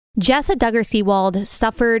Jessa Duggar Seewald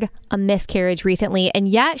suffered a miscarriage recently, and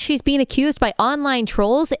yet she's being accused by online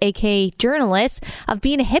trolls, aka journalists, of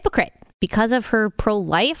being a hypocrite because of her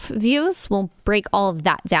pro-life views. We'll break all of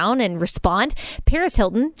that down and respond. Paris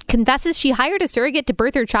Hilton confesses she hired a surrogate to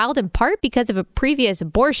birth her child in part because of a previous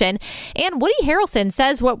abortion. And Woody Harrelson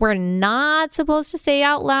says what we're not supposed to say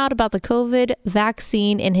out loud about the COVID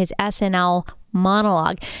vaccine in his SNL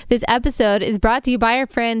monologue. This episode is brought to you by our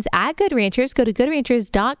friends at Good Ranchers. Go to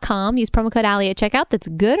goodranchers.com. Use promo code Allie at checkout. That's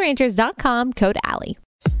goodranchers.com, code Allie.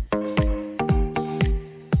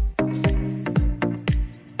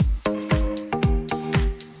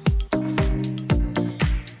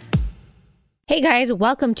 Hey guys,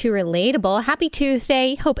 welcome to Relatable. Happy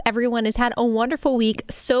Tuesday. Hope everyone has had a wonderful week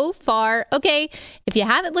so far. Okay, if you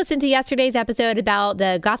haven't listened to yesterday's episode about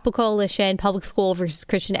the Gospel Coalition public school versus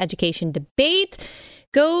Christian education debate,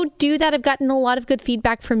 go do that. I've gotten a lot of good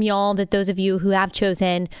feedback from y'all that those of you who have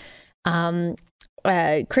chosen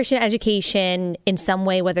Christian education in some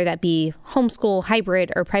way, whether that be homeschool,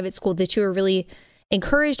 hybrid, or private school, that you are really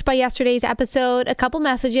encouraged by yesterday's episode. A couple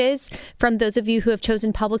messages from those of you who have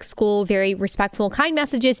chosen public school, very respectful, kind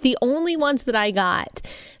messages. The only ones that I got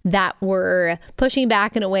that were pushing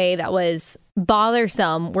back in a way that was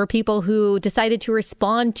bothersome were people who decided to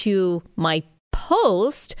respond to my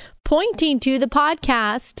post pointing to the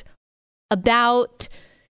podcast about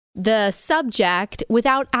the subject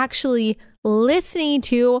without actually listening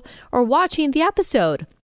to or watching the episode.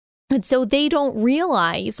 And so they don't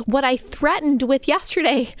realize what I threatened with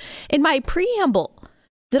yesterday in my preamble,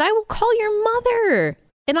 that I will call your mother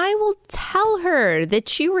and I will tell her that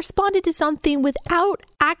she responded to something without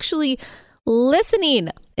actually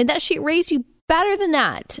listening and that she raised you better than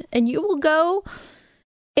that. And you will go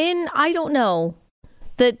in, I don't know,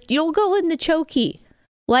 that you'll go in the chokey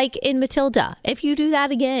like in Matilda. If you do that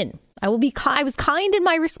again, I will be I was kind in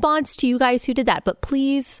my response to you guys who did that, but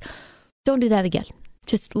please don't do that again.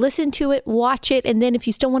 Just listen to it, watch it, and then if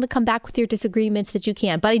you still want to come back with your disagreements, that you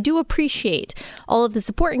can. But I do appreciate all of the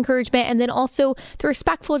support, encouragement, and then also the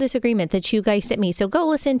respectful disagreement that you guys sent me. So go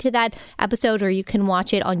listen to that episode, or you can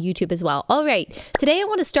watch it on YouTube as well. All right, today I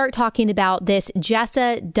want to start talking about this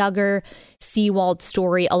Jessa Duggar Seewald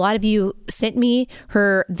story. A lot of you sent me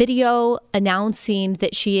her video announcing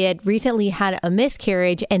that she had recently had a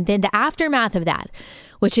miscarriage, and then the aftermath of that,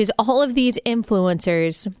 which is all of these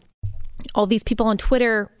influencers, all these people on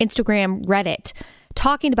Twitter, Instagram, Reddit,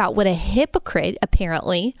 talking about what a hypocrite,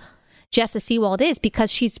 apparently, Jessa Seewald is,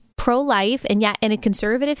 because she's pro-life and yet in a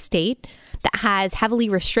conservative state that has heavily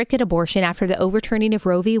restricted abortion after the overturning of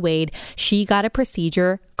Roe v. Wade. She got a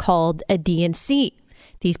procedure called a D&C.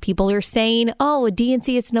 These people are saying, oh, a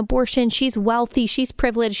D&C is an abortion. She's wealthy. She's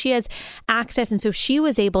privileged. She has access. And so she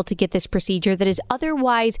was able to get this procedure that is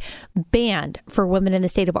otherwise banned for women in the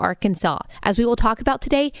state of Arkansas. As we will talk about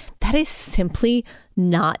today, that is simply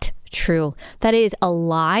not true. That is a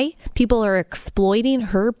lie. People are exploiting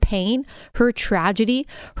her pain, her tragedy,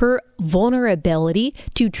 her vulnerability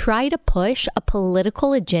to try to push a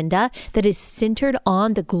political agenda that is centered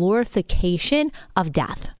on the glorification of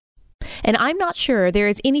death. And I'm not sure there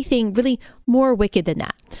is anything really more wicked than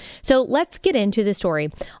that. So let's get into the story.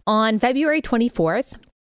 On February 24th,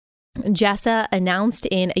 Jessa announced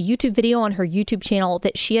in a YouTube video on her YouTube channel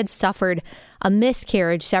that she had suffered a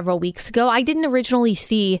miscarriage several weeks ago. I didn't originally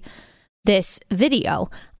see this video.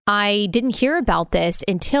 I didn't hear about this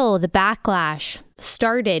until the backlash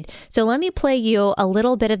started. So let me play you a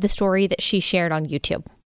little bit of the story that she shared on YouTube.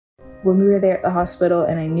 When we were there at the hospital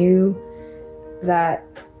and I knew that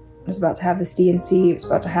I was about to have this D&C, it was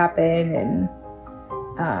about to happen, and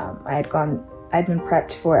I'd been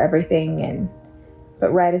prepped for everything,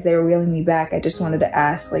 but right as they were wheeling me back, I just wanted to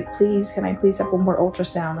ask, like, please, can I please have one more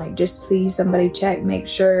ultrasound? Like, just please, somebody check, make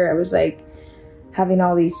sure. I was like having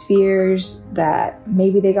all these fears that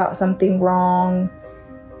maybe they got something wrong,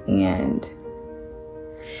 and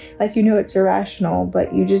like, it's irrational,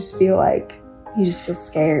 but you just feel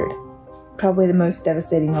scared. Probably the most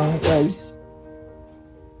devastating moment was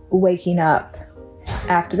waking up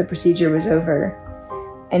after the procedure was over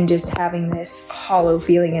and just having this hollow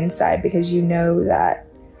feeling inside, because that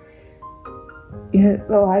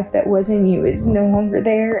the life that was in you is no longer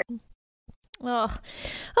there. Oh,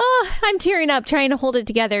 I'm tearing up trying to hold it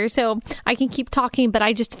together so I can keep talking, but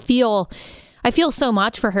I feel so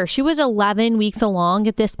much for her. She was 11 weeks along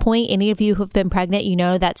at this point. Any of you who've been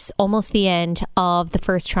pregnant, that's almost the end of the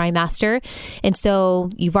first trimester. And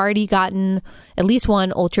so you've already gotten at least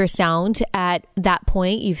one ultrasound at that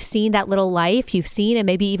point. You've seen that little life. You've seen and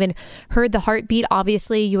maybe even heard the heartbeat.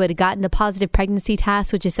 Obviously, you had gotten a positive pregnancy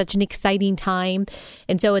test, which is such an exciting time.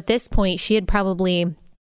 And so at this point, she had probably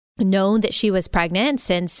known that she was pregnant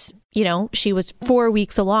since, she was 4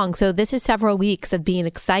 weeks along. So this is several weeks of being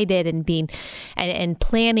excited and being and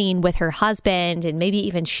planning with her husband, and maybe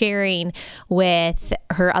even sharing with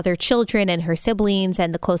her other children and her siblings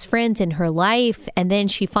and the close friends in her life. And then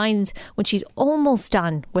she finds, when she's almost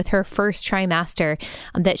done with her first trimester,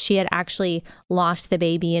 that she had actually lost the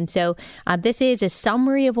baby. And so this is a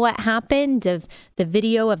summary of what happened, of the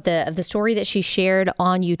video of the story that she shared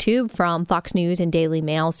on YouTube from Fox News and Daily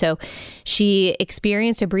Mail. So she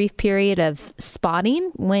experienced a brief period of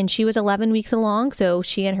spotting when she was 11 weeks along. So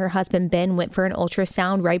she and her husband, Ben, went for an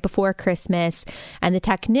ultrasound right before Christmas. And the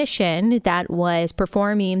technician that was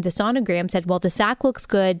performing the sonogram said, well, the sac looks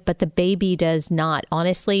good, but the baby does not.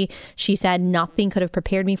 Honestly, she said, nothing could have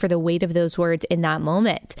prepared me for the weight of those words in that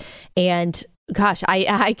moment. And gosh,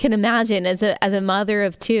 I can imagine as a mother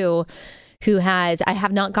of two, I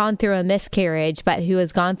have not gone through a miscarriage, but who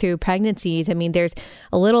has gone through pregnancies. I mean, there's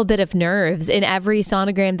a little bit of nerves in every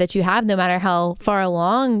sonogram that you have, no matter how far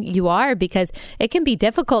along you are, because it can be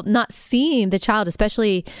difficult not seeing the child,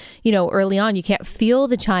 especially, early on. You can't feel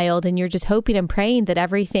the child and you're just hoping and praying that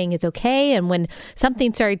everything is okay. And when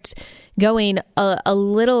something starts going a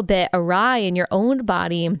little bit awry in your own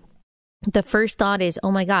body, the first thought is, oh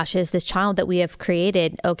my gosh, is this child that we have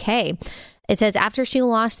created okay? It says after she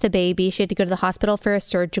lost the baby, she had to go to the hospital for a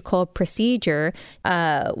surgical procedure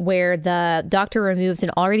where the doctor removes an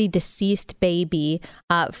already deceased baby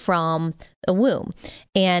from the womb.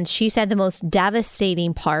 And she said the most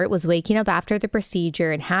devastating part was waking up after the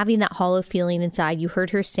procedure and having that hollow feeling inside. You heard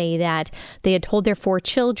her say that they had told their 4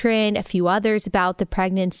 children, a few others, about the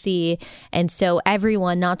pregnancy. And so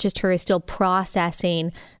everyone, not just her, is still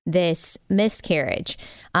processing this miscarriage.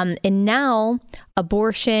 And now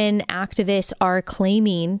abortion activists are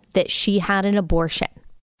claiming that she had an abortion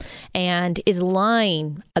and is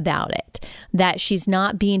lying about it, that she's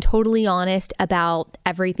not being totally honest about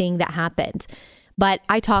everything that happened. But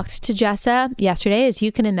I talked to Jessa yesterday, as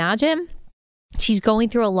you can imagine. She's going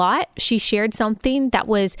through a lot. She shared something that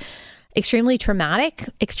was extremely traumatic,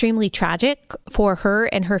 extremely tragic for her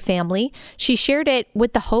and her family. She shared it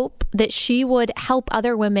with the hope that she would help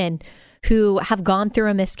other women who have gone through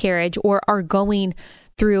a miscarriage or are going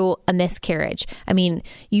through a miscarriage. I mean,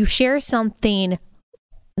 you share something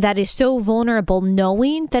that is so vulnerable,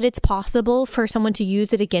 knowing that it's possible for someone to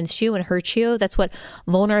use it against you and hurt you. That's what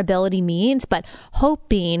vulnerability means, but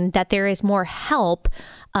hoping that there is more help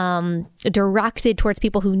directed towards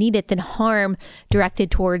people who need it than harm directed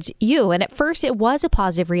towards you. And at first it was a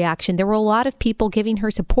positive reaction. There were a lot of people giving her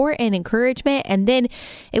support and encouragement. And then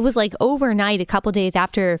it was like overnight, a couple days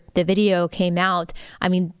after the video came out, I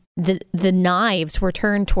mean, the knives were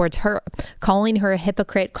turned towards her, calling her a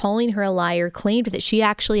hypocrite, calling her a liar, claimed that she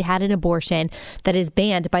actually had an abortion that is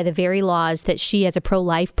banned by the very laws that she, as a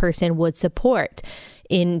pro-life person, would support,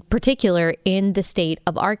 in particular in the state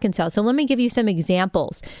of Arkansas. So let me give you some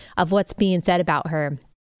examples of what's being said about her.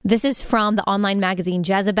 This is from the online magazine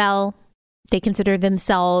Jezebel. They consider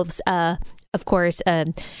themselves, of course,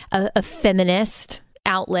 a feminist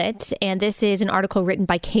outlet, and this is an article written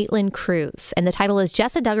by Caitlin Cruz, and the title is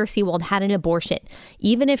Jessa Duggar Seewald had an abortion,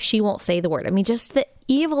 even if she won't say the word. I mean, just the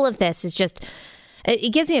evil of this is just,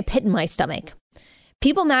 it gives me a pit in my stomach.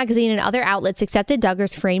 People magazine and other outlets accepted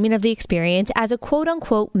Duggar's framing of the experience as a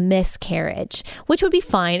quote-unquote miscarriage, which would be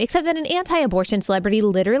fine, except that an anti-abortion celebrity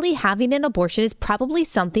literally having an abortion is probably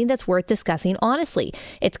something that's worth discussing honestly.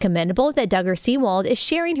 It's commendable that Duggar Seewald is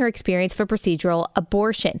sharing her experience of a procedural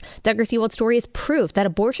abortion. Duggar Seewald's story is proof that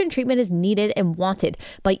abortion treatment is needed and wanted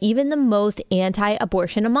by even the most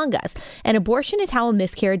anti-abortion among us. And abortion is how a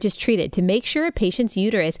miscarriage is treated, to make sure a patient's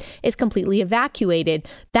uterus is completely evacuated.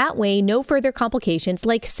 That way, no further complications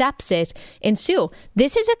like sepsis ensue.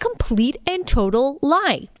 This is a complete and total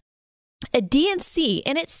lie. A D&C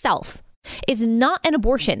in itself is not an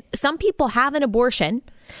abortion. Some people have an abortion.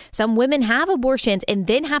 Some women have abortions and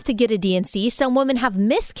then have to get a D&C. Some women have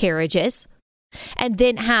miscarriages and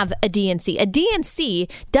then have a D&C. A D&C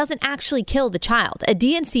doesn't actually kill the child. A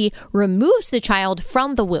D&C removes the child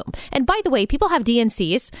from the womb. And by the way, people have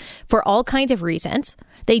D&Cs for all kinds of reasons.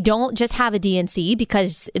 They don't just have a D&C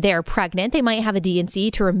because they're pregnant. They might have a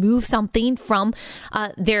D&C to remove something from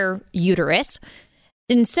their uterus.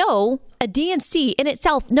 And so a D&C in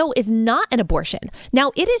itself, no, is not an abortion.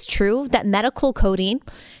 Now, it is true that medical coding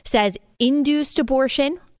says induced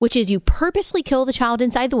abortion, which is you purposely kill the child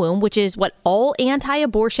inside the womb, which is what all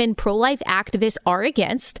anti-abortion pro-life activists are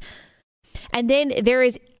against. And then there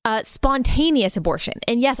is spontaneous abortion.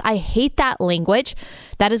 And yes, I hate that language.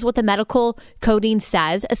 That is what the medical coding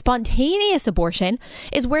says. A spontaneous abortion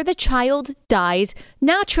is where the child dies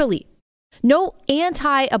naturally. No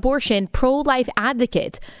anti-abortion, pro-life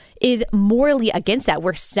advocate is morally against that.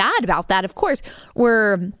 We're sad about that, of course.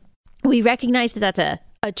 We recognize that that's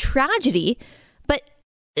a tragedy, but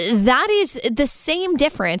that is the same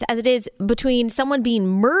difference as it is between someone being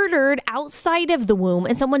murdered outside of the womb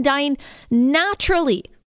and someone dying naturally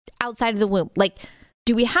outside of the womb. Like,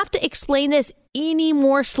 do we have to explain this any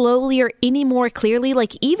more slowly or any more clearly?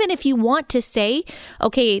 Like, even if you want to say,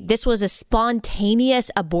 okay, this was a spontaneous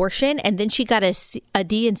abortion and then she got a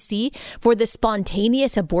D&C for the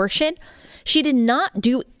spontaneous abortion, she did not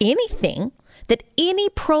do anything that any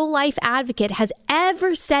pro-life advocate has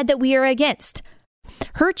ever said that we are against.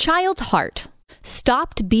 Her child's heart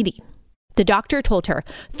stopped beating, the doctor told her,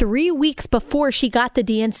 3 weeks before she got the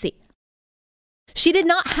D&C. She did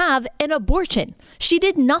not have an abortion. She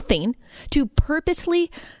did nothing to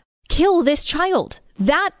purposely kill this child.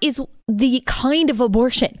 That is the kind of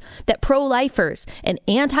abortion that pro-lifers and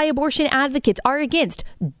anti-abortion advocates are against.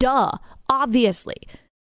 Duh, obviously.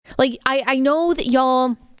 Like, I know that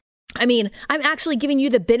y'all, I'm actually giving you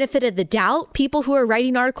the benefit of the doubt, people who are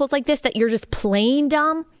writing articles like this, that you're just plain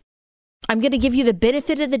dumb. I'm going to give you the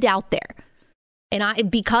benefit of the doubt there.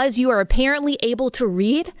 And because you are apparently able to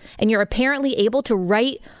read and you're apparently able to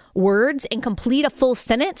write words and complete a full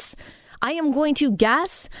sentence, I am going to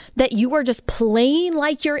guess that you are just plain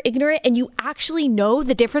like you're ignorant and you actually know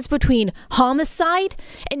the difference between homicide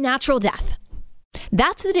and natural death.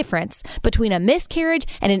 That's the difference between a miscarriage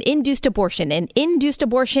and an induced abortion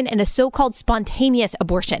and a so-called spontaneous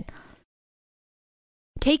abortion.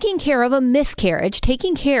 Taking care of a miscarriage,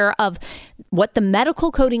 taking care of what the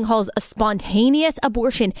medical coding calls a spontaneous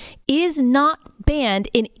abortion, is not banned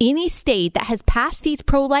in any state that has passed these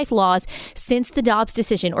pro-life laws since the Dobbs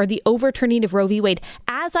decision or the overturning of Roe v. Wade,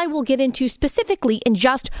 as I will get into specifically in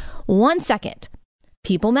just 1 second.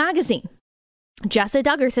 People magazine. Jessa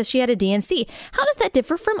Duggar says she had a D&C. How does that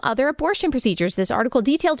differ from other abortion procedures? This article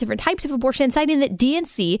details different types of abortion, citing that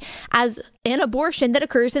D&C as an abortion that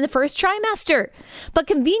occurs in the first trimester, but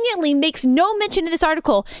conveniently makes no mention in this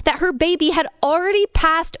article that her baby had already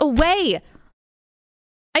passed away.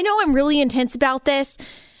 I know I'm really intense about this,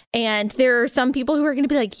 and there are some people who are going to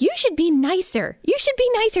be like, you should be nicer. You should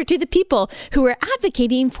be nicer to the people who are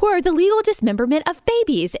advocating for the legal dismemberment of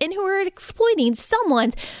babies and who are exploiting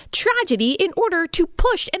someone's tragedy in order to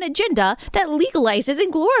push an agenda that legalizes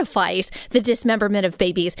and glorifies the dismemberment of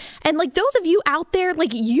babies. And like those of you out there,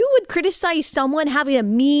 like you would criticize someone having a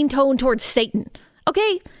mean tone towards Satan.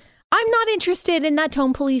 Okay? I'm not interested in that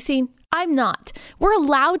tone policing. I'm not. We're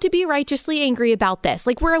allowed to be righteously angry about this.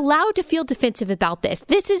 Like, we're allowed to feel defensive about this.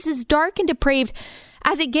 This is as dark and depraved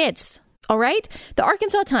as it gets. All right? The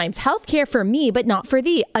Arkansas Times, healthcare for me, but not for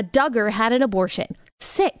thee. A Duggar had an abortion.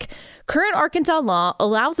 Sick. Current Arkansas law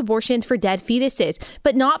allows abortions for dead fetuses,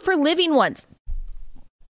 but not for living ones.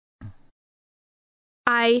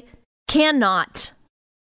 I cannot.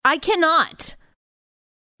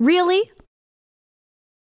 Really?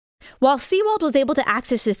 While Seewald was able to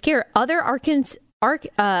access this care, other Arkansas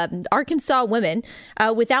women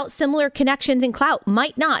without similar connections and clout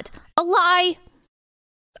might not. A lie.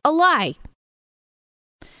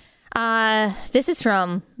 This is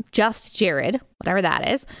from Just Jared, whatever that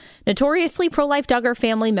is. Notoriously pro-life Duggar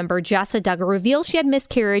family member Jessa Duggar reveals she had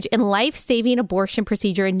miscarriage in life-saving abortion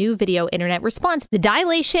procedure in new video internet response. The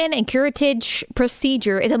dilation and curettage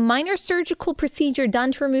procedure is a minor surgical procedure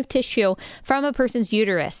done to remove tissue from a person's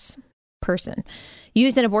uterus.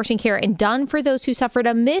 Used in abortion care and done for those who suffered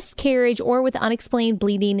a miscarriage or with unexplained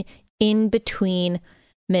bleeding in between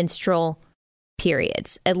menstrual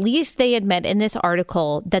periods. At least they admit in this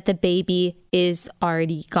article that the baby is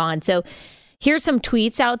already gone. So here's some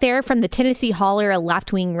tweets out there from the Tennessee Holler, a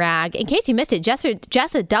left-wing rag. In case you missed it,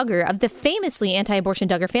 Jessa Duggar of the famously anti-abortion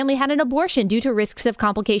Duggar family had an abortion due to risks of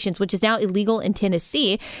complications, which is now illegal in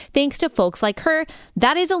Tennessee, thanks to folks like her.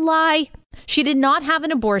 That is a lie. She did not have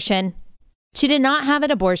an abortion.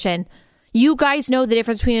 You guys know the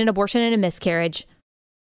difference between an abortion and a miscarriage.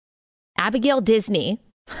 Abigail Disney,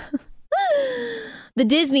 the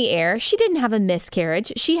Disney heir, she didn't have a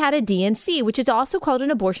miscarriage. She had a D&C, which is also called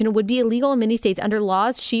an abortion and would be illegal in many states under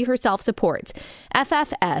laws she herself supports.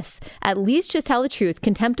 FFS, at least just tell the truth.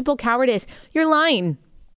 Contemptible cowardice. You're lying.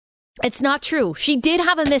 It's not true. She did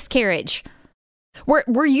have a miscarriage.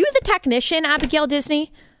 Were you the technician, Abigail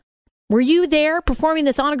Disney? Were you there performing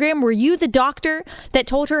the sonogram? Were you the doctor that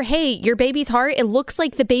told her, hey, your baby's heart, it looks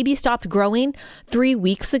like the baby stopped growing 3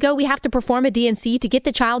 weeks ago. We have to perform a D&C to get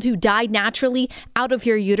the child who died naturally out of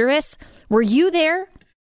your uterus. Were you there?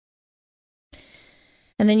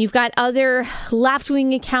 And then you've got other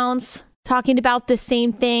left-wing accounts talking about the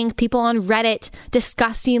same thing. People on Reddit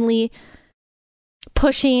disgustingly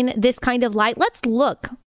pushing this kind of lie. Let's look.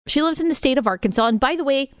 She lives in the state of Arkansas. And by the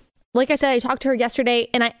way, like I said, I talked to her yesterday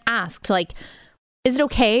and I asked, like, is it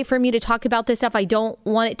okay for me to talk about this stuff? I don't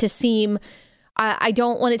want it to seem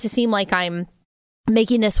like I'm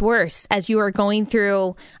making this worse as you are going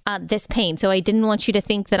through this pain. So I didn't want you to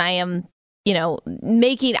think that I am,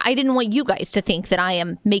 I didn't want you guys to think that I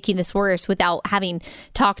am making this worse without having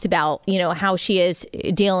talked about, how she is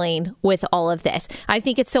dealing with all of this. I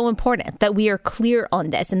think it's so important that we are clear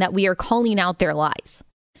on this and that we are calling out their lies.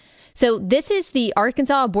 So this is the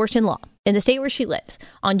Arkansas abortion law in the state where she lives.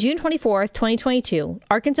 On June 24th, 2022,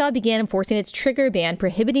 Arkansas began enforcing its trigger ban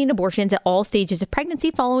prohibiting abortions at all stages of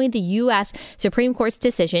pregnancy following the U.S. Supreme Court's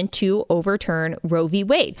decision to overturn Roe v.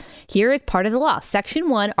 Wade. Here is part of the law. Section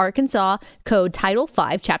 1, Arkansas Code Title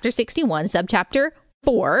 5, Chapter 61, Subchapter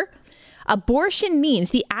 4. Abortion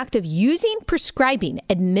means the act of using, prescribing,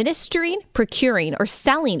 administering, procuring, or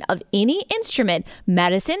selling of any instrument,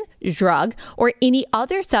 medicine, drug, or any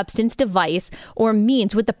other substance, device, or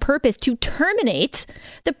means with the purpose to terminate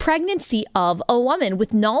the pregnancy of a woman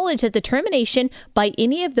with knowledge that the termination by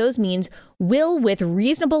any of those means will with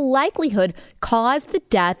reasonable likelihood cause the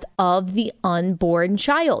death of the unborn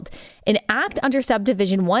child. An act under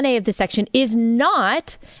subdivision 1A of the section is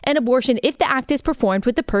not an abortion if the act is performed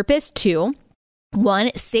with the purpose to 1.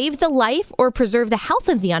 Save the life or preserve the health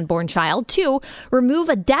of the unborn child. 2. Remove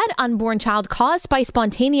a dead unborn child caused by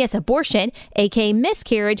spontaneous abortion, aka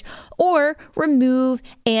miscarriage, or remove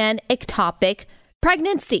an ectopic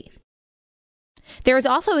pregnancy. There is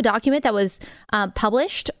also a document that was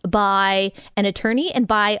published by an attorney and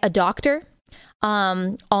by a doctor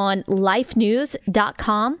on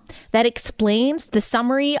lifenews.com that explains the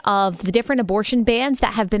summary of the different abortion bans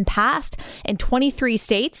that have been passed in 23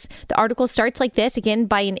 states. The article starts like this, again,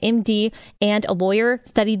 by an MD and a lawyer,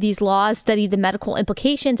 studied these laws, studied the medical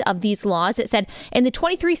implications of these laws. It said, in the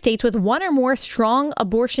 23 states with one or more strong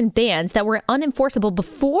abortion bans that were unenforceable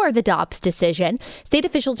before the Dobbs decision, state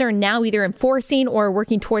officials are now either enforcing or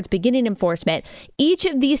working towards beginning enforcement. Each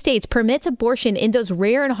of these states permits abortion in those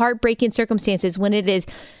rare and heartbreaking circumstances when it is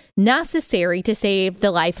necessary to save the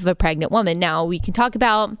life of a pregnant woman. Now, we can talk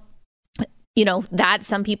about, that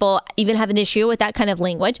some people even have an issue with that kind of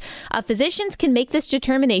language. Physicians can make this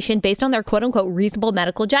determination based on their quote unquote reasonable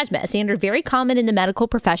medical judgment, a standard very common in the medical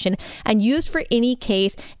profession and used for any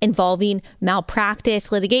case involving malpractice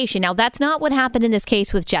litigation. Now, that's not what happened in this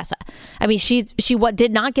case with Jessa. I mean, she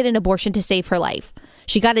did not get an abortion to save her life.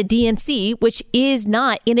 She got a D&C, which is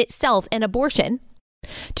not in itself an abortion,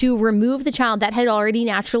 to remove the child that had already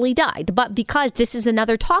naturally died. But because this is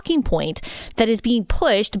another talking point that is being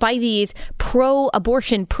pushed by these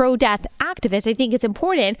pro-abortion, pro-death activists, I think it's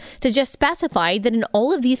important to just specify that in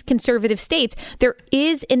all of these conservative states, there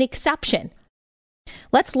is an exception.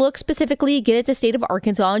 Let's look specifically, get at the state of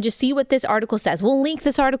Arkansas and just see what this article says. We'll link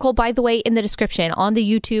this article, by the way, in the description on the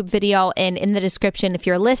YouTube video and in the description if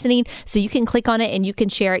you're listening, so you can click on it and you can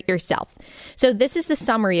share it yourself. So this is the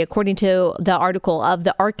summary, according to the article, of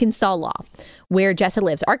the Arkansas law where Jessa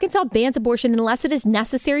lives. Arkansas bans abortion unless it is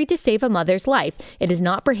necessary to save a mother's life. It does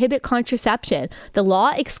not prohibit contraception. The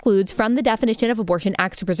law excludes from the definition of abortion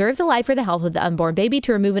acts to preserve the life or the health of the unborn baby,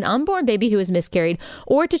 to remove an unborn baby who is miscarried,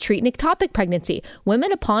 or to treat an ectopic pregnancy.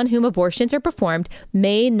 Women upon whom abortions are performed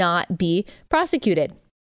may not be prosecuted.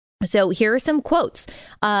 So here are some quotes.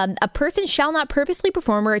 A person shall not purposely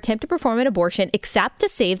perform or attempt to perform an abortion except to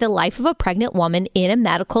save the life of a pregnant woman in a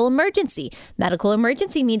medical emergency. Medical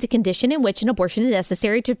emergency means a condition in which an abortion is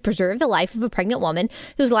necessary to preserve the life of a pregnant woman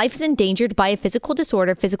whose life is endangered by a physical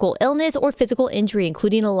disorder, physical illness, or physical injury,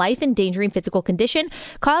 including a life-endangering physical condition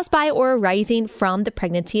caused by or arising from the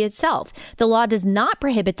pregnancy itself. The law does not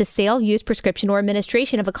prohibit the sale, use, prescription, or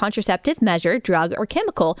administration of a contraceptive measure, drug, or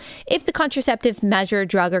chemical if the contraceptive measure,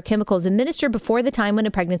 drug, or chemicals administered before the time when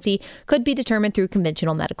a pregnancy could be determined through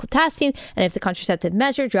conventional medical testing, and if the contraceptive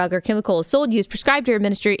measure, drug, or chemical is sold, used, prescribed, or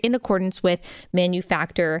administered in accordance with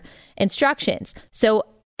manufacturer instructions. So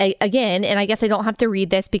again, and I guess I don't have to read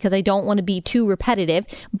this because I don't want to be too repetitive,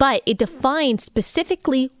 but it defines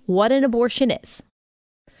specifically what an abortion is.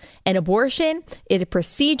 An abortion is a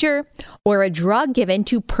procedure or a drug given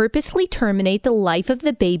to purposely terminate the life of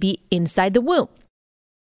the baby inside the womb.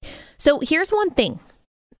 So here's one thing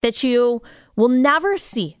that you will never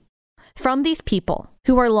see from these people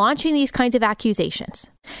who are launching these kinds of accusations.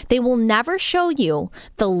 They will never show you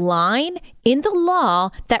the line in the law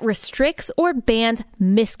that restricts or bans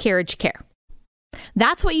miscarriage care.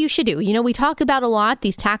 That's what you should do. You know, we talk about a lot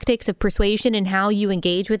these tactics of persuasion and how you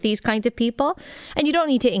engage with these kinds of people. And you don't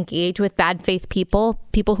need to engage with bad faith people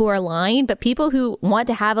who are lying, but people who want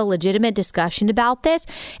to have a legitimate discussion about this.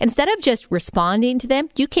 Instead of just responding to them,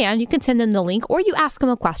 you can send them the link, or you ask them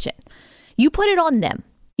a question. You put it on them.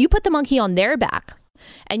 You put the monkey on their back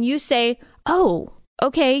and you say, oh,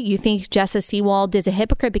 okay, you think Jessa Seewald is a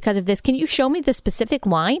hypocrite because of this. Can you show me the specific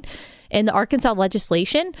line in the Arkansas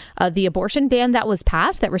legislation, the abortion ban that was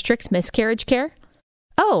passed that restricts miscarriage care?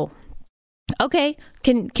 Oh, okay.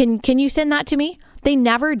 Can you send that to me? They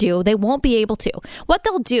never do. They won't be able to. What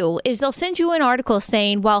they'll do is they'll send you an article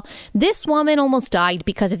saying, well, this woman almost died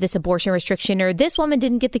because of this abortion restriction, or this woman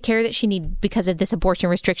didn't get the care that she needed because of this abortion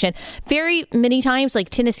restriction. Very many times,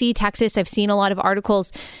 like Tennessee, Texas, I've seen a lot of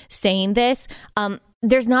articles saying this.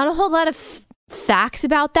 There's not a whole lot of facts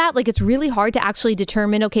about that. Like, it's really hard to actually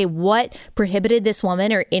determine, okay, what prohibited this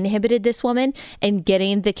woman or inhibited this woman in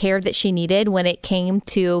getting the care that she needed when it came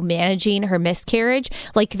to managing her miscarriage.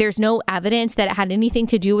 Like, there's no evidence that it had anything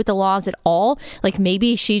to do with the laws at all. Like,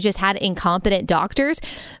 maybe she just had incompetent doctors.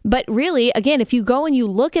 But really, again, if you go and you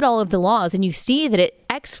look at all of the laws and you see that it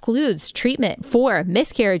excludes treatment for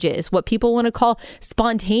miscarriages, what people want to call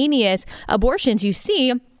spontaneous abortions, you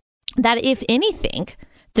see that if anything,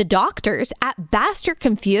 the doctors at best are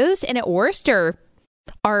confused and at worst are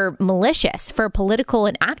malicious for political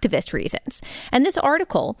and activist reasons. And this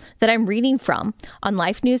article that I'm reading from on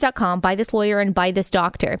lifenews.com by this lawyer and by this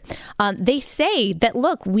doctor, they say that,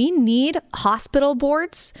 look, we need hospital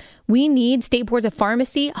boards, we need state boards of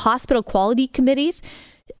pharmacy, hospital quality committees,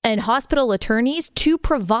 and hospital attorneys to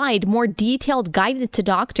provide more detailed guidance to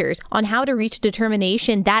doctors on how to reach a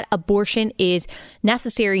determination that abortion is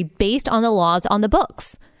necessary based on the laws on the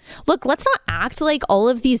books. Look, let's not act like all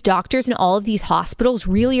of these doctors and all of these hospitals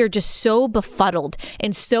really are just so befuddled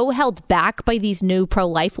and so held back by these new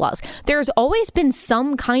pro-life laws. There's always been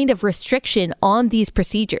some kind of restriction on these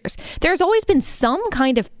procedures. There's always been some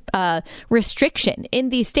kind of restriction in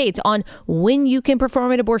these states on when you can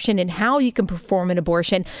perform an abortion and how you can perform an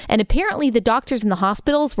abortion. And apparently the doctors in the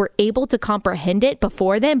hospitals were able to comprehend it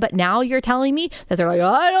before then. But now you're telling me that they're like,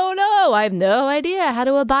 I don't know. I have no idea how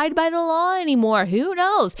to abide by the law anymore. Who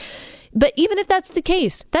knows? But even if that's the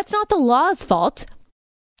case, that's not the law's fault.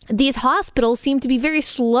 These hospitals seem to be very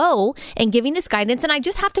slow in giving this guidance. And I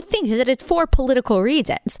just have to think that it's for political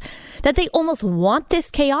reasons, that they almost want this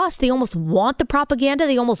chaos. They almost want the propaganda.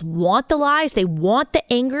 They almost want the lies. They want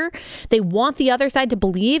the anger. They want the other side to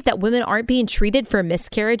believe that women aren't being treated for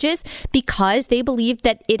miscarriages because they believe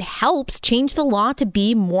that it helps change the law to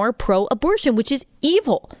be more pro-abortion, which is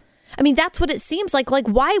evil. I mean, that's what it seems like. Like,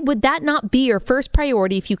 why would that not be your first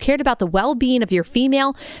priority if you cared about the well-being of your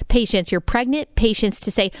female patients, your pregnant patients, to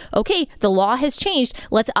say, okay, the law has changed.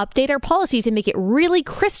 Let's update our policies and make it really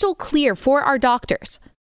crystal clear for our doctors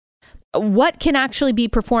what can actually be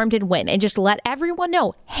performed and when, and just let everyone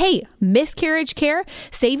know, hey, miscarriage care,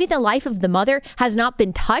 saving the life of the mother, has not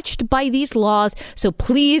been touched by these laws. So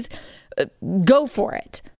please go for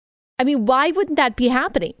it. I mean, why wouldn't that be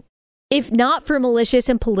happening? If not for malicious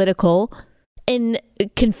and political and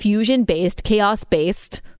confusion-based,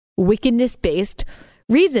 chaos-based, wickedness-based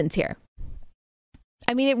reasons here.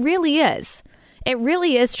 I mean, it really is. It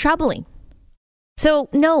really is troubling. So,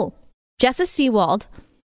 no, Jessa Seewald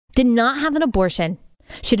did not have an abortion.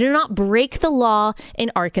 She did not break the law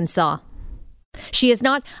in Arkansas. She is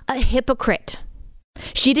not a hypocrite.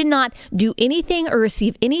 She did not do anything or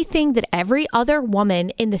receive anything that every other woman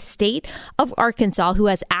in the state of Arkansas who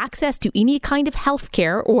has access to any kind of health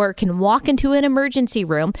care or can walk into an emergency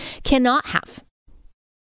room cannot have.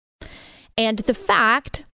 And the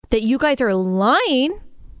fact that you guys are lying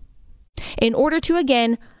in order to,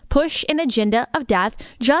 again, push an agenda of death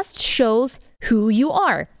just shows who you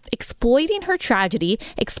are. Exploiting her tragedy,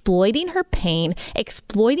 exploiting her pain,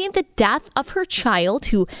 exploiting the death of her child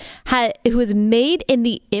who was made in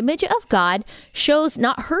the image of God shows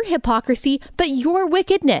not her hypocrisy, but your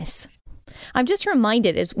wickedness. I'm just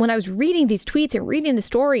reminded as when I was reading these tweets and reading the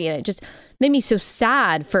story, and it just made me so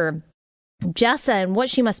sad for Jessa and what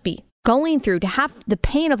she must be going through to have the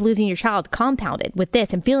pain of losing your child compounded with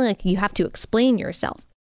this and feeling like you have to explain yourself.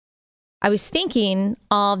 I was thinking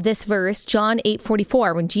of this verse, John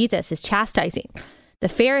 8:44, when Jesus is chastising the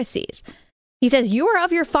Pharisees. He says, you are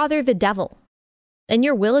of your father, the devil, and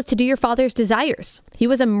your will is to do your father's desires. He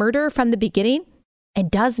was a murderer from the beginning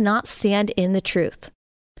and does not stand in the truth,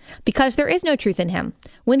 because there is no truth in him.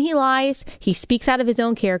 When he lies, he speaks out of his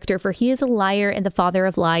own character, for he is a liar and the father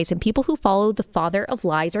of lies, and people who follow the father of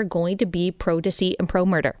lies are going to be pro-deceit and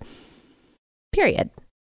pro-murder. Period.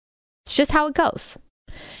 It's just how it goes.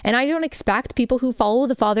 And I don't expect people who follow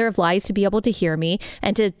the father of lies to be able to hear me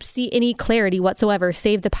and to see any clarity whatsoever,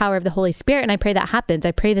 save the power of the Holy Spirit. And I pray that happens.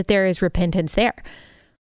 I pray that there is repentance there.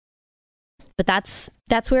 But that's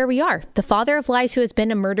where we are. The father of lies, who has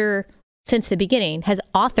been a murderer since the beginning, has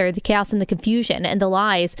authored the chaos and the confusion and the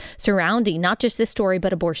lies surrounding not just this story,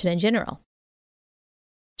 but abortion in general.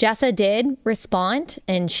 Jessa did respond,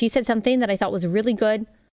 and she said something that I thought was really good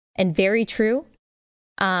and very true.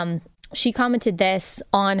 She commented this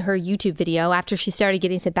on her YouTube video after she started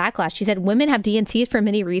getting some backlash. She said, women have DNCs for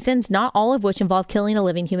many reasons, not all of which involve killing a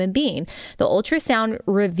living human being. The ultrasound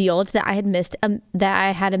revealed that I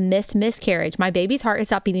had a missed miscarriage. My baby's heart had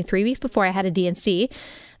stopped beating 3 weeks before I had a DNC.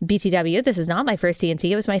 BTW, this was not my first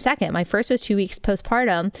DNC. It was my second. My first was 2 weeks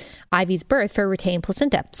postpartum, Ivy's birth for retained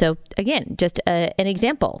placenta. So again, just an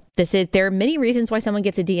example. There are many reasons why someone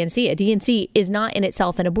gets a DNC. A DNC is not in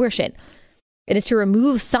itself an abortion. It is to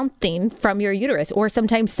remove something from your uterus, or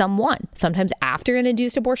sometimes sometimes after an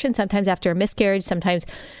induced abortion, sometimes after a miscarriage, sometimes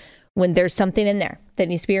when there's something in there that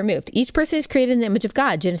needs to be removed. Each person is created in the image of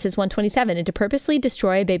God, Genesis 1:27, and to purposely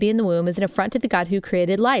destroy a baby in the womb is an affront to the God who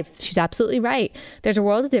created life. She's absolutely right. There's a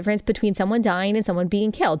world of difference between someone dying and someone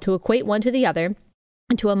being killed. To equate one to the other,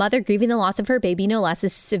 and to a mother grieving the loss of her baby, no less,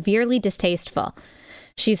 is severely distasteful.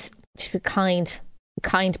 She's a kind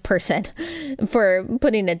person for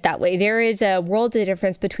putting it that way. There is a world of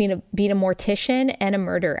difference between being a mortician and a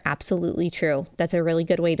murderer. Absolutely true. That's a really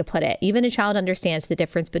good way to put it. Even a child understands the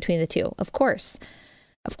difference between the two. Of course.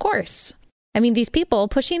 I mean, these people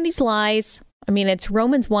pushing these lies, it's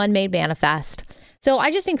Romans 1 made manifest. So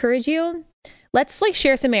I just encourage you, let's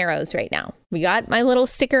share some arrows right now. We got my little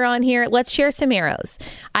sticker on here. Let's share some arrows.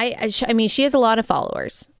 I mean, she has a lot of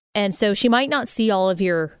followers. And so she might not see all of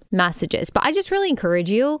your messages, but I just really encourage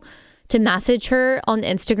you to message her on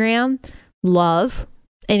Instagram, love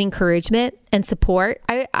and encouragement and support.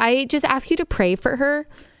 I just ask you to pray for her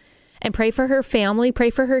and pray for her family, pray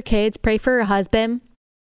for her kids, pray for her husband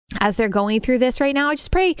as they're going through this right now. I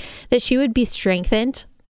just pray that she would be strengthened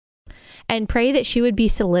and pray that she would be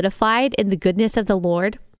solidified in the goodness of the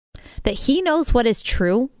Lord, that he knows what is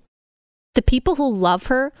true. The people who love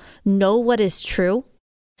her know what is true.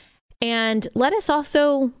 And let us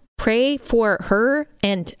also pray for her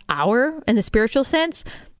and in the spiritual sense,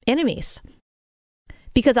 enemies.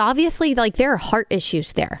 Because obviously, there are heart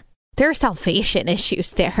issues there. There are salvation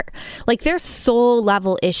issues there. There's soul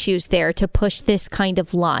level issues there to push this kind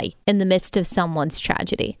of lie in the midst of someone's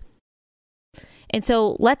tragedy. And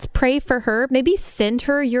so let's pray for her. Maybe send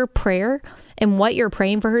her your prayer and what you're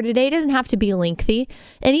praying for her today. It doesn't have to be lengthy.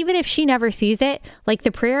 And even if she never sees it,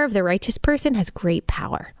 the prayer of the righteous person has great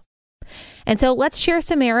power. And so let's share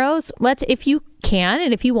some arrows. If you can,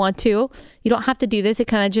 and if you want to, you don't have to do this. It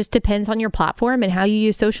kind of just depends on your platform and how you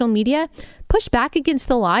use social media. Push back against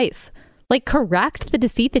the lies, correct the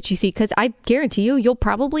deceit that you see. Because I guarantee you'll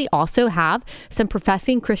probably also have some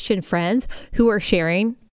professing Christian friends who are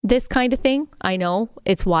sharing this kind of thing. I know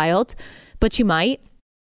it's wild, but you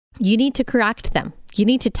need to correct them. You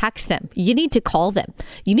need to text them. You need to call them.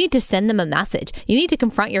 You need to send them a message. You need to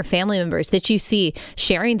confront your family members that you see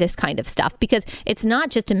sharing this kind of stuff, because it's not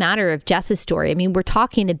just a matter of Jessa's story. We're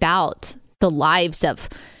talking about the lives of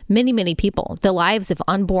many, many people, the lives of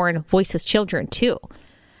unborn voiceless children too.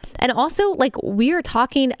 And also, we are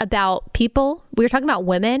talking about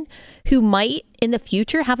women who might in the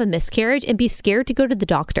future have a miscarriage and be scared to go to the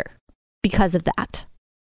doctor because of that.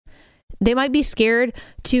 They might be scared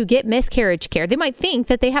to get miscarriage care. They might think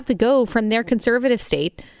that they have to go from their conservative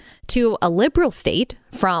state to a liberal state,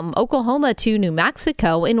 from Oklahoma to New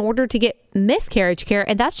Mexico, in order to get miscarriage care.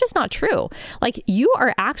 And that's just not true. You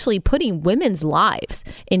are actually putting women's lives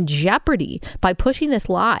in jeopardy by pushing this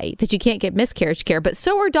lie that you can't get miscarriage care. But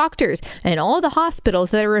so are doctors and all the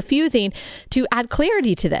hospitals that are refusing to add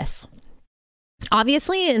clarity to this.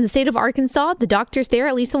 Obviously, in the state of Arkansas, the doctors there,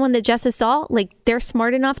 at least the one that Jessa saw, they're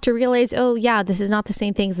smart enough to realize, oh yeah, this is not the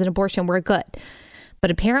same thing as an abortion. We're good. But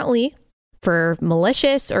apparently, for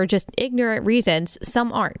malicious or just ignorant reasons,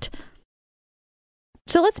 some aren't.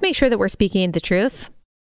 So let's make sure that we're speaking the truth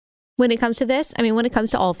when it comes to this. When it comes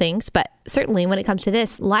to all things, but certainly when it comes to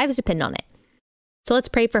this, lives depend on it. So let's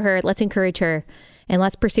pray for her. Let's encourage her, and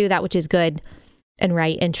let's pursue that which is good and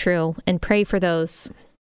right and true, and pray for those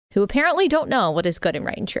who apparently don't know what is good and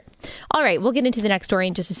right and true. All right, we'll get into the next story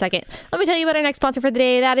in just a second. Let me tell you about our next sponsor for the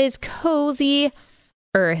day. That is Cozy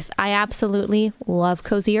Earth. I absolutely love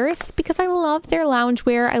Cozy Earth because I love their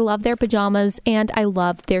loungewear, I love their pajamas, and I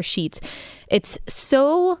love their sheets. It's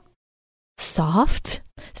so soft,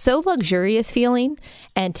 so luxurious feeling,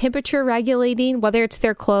 and temperature regulating, whether it's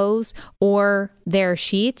their clothes or their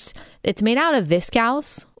sheets. It's made out of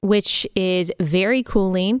viscose, which is very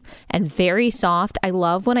cooling and very soft. I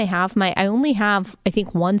love when I only have, I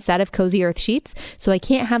think, one set of Cozy Earth sheets, so I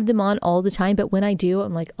can't have them on all the time. But when I do,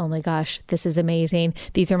 I'm like, oh my gosh, this is amazing.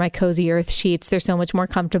 These are my Cozy Earth sheets. They're so much more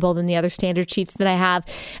comfortable than the other standard sheets that I have.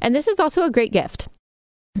 And this is also a great gift.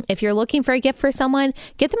 If you're looking for a gift for someone,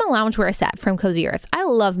 get them a loungewear set from Cozy Earth. I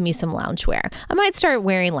love me some loungewear. I might start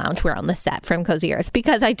wearing loungewear on the set from Cozy Earth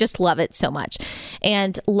because I just love it so much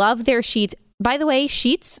and love their sheets. By the way,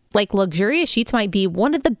 sheets, like luxurious sheets, might be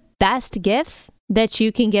one of the best gifts that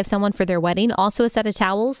you can give someone for their wedding. Also a set of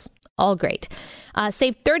towels. All great.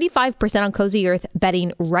 Save 35% on Cozy Earth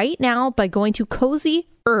bedding right now by going to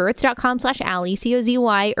CozyEarth.com/Allie,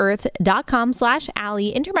 COZY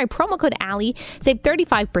Earth.com/Allie. Enter my promo code Allie. Save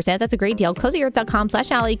 35%. That's a great deal.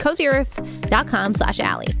 CozyEarth.com/Allie.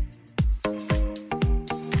 CozyEarth.com/Allie.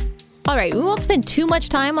 All right, we won't spend too much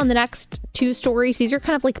time on the next two stories. These are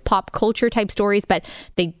kind of like pop culture type stories, but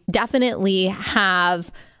they definitely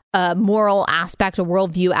have a moral aspect, a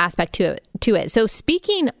worldview aspect to it. So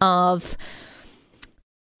speaking of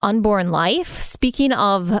unborn life, speaking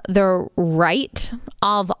of the right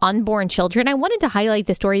of unborn children, I wanted to highlight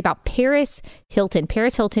the story about Paris Hilton.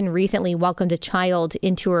 Paris Hilton recently welcomed a child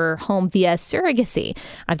into her home via surrogacy.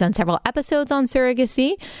 I've done several episodes on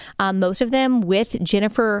surrogacy, most of them with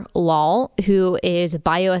Jennifer Lahl, who is a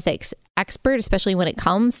bioethics expert, especially when it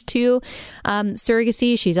comes to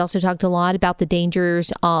surrogacy. She's also talked a lot about the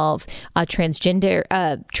dangers of transgender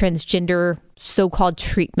so-called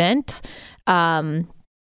treatment.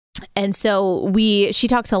 And so she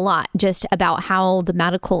talks a lot just about how the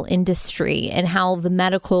medical industry and how the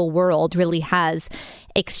medical world really has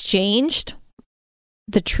exchanged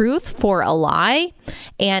the truth for a lie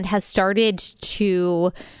and has started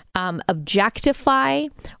to objectify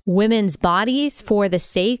women's bodies for the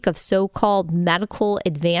sake of so-called medical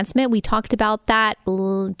advancement. We talked about that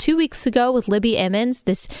 2 weeks ago with Libby Emmons,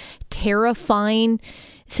 this terrifying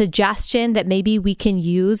suggestion that maybe we can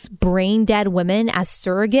use brain dead women as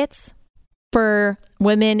surrogates for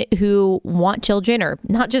women who want children, or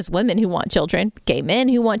not just women who want children, gay men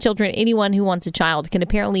who want children, anyone who wants a child can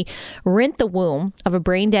apparently rent the womb of a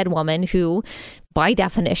brain dead woman who, by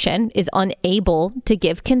definition, is unable to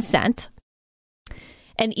give consent.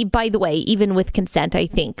 And by the way, even with consent, I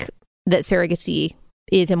think that surrogacy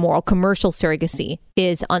is immoral. Commercial surrogacy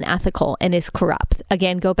is unethical and is corrupt.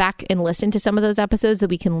 Again, go back and listen to some of those episodes that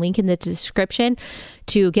we can link in the description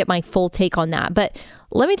to get my full take on that. But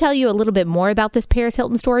let me tell you a little bit more about this Paris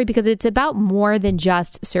Hilton story because it's about more than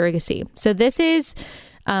just surrogacy. So this is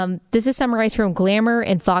summarized from Glamour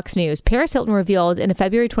and Fox News. Paris Hilton revealed in a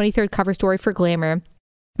February 23rd cover story for Glamour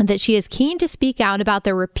that she is keen to speak out about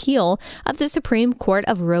the repeal of the Supreme Court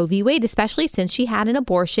of Roe v. Wade, especially since she had an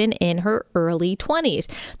abortion in her early 20s.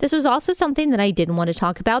 This was also something that I didn't want to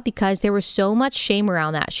talk about because there was so much shame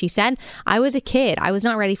around that. She said, I was a kid. I was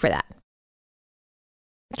not ready for that.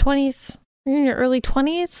 20s, you're in your early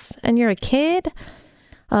 20s and you're a kid?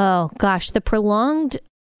 Oh gosh, the prolonged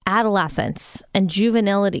adolescence and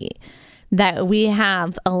juvenility that we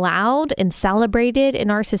have allowed and celebrated in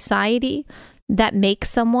our society that makes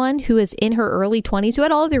someone who is in her early 20s, who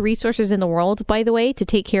had all of the resources in the world, by the way, to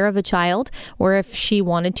take care of a child, or if she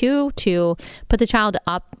wanted to put the child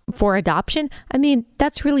up for adoption. I mean,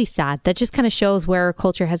 that's really sad. That just kind of shows where our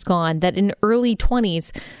culture has gone, that in early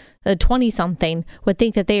 20s, a 20-something would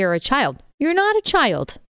think that they are a child. You're not a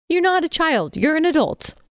child. You're not a child. You're an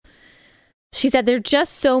adult. She said there's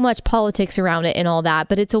just so much politics around it and all that,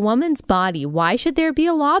 but it's a woman's body. Why should there be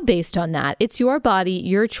a law based on that? It's your body,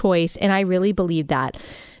 your choice, and I really believe that.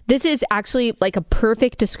 This is actually like a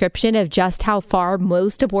perfect description of just how far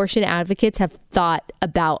most abortion advocates have thought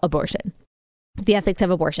about abortion, the ethics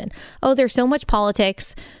of abortion. Oh, there's so much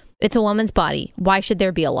politics. It's a woman's body. Why should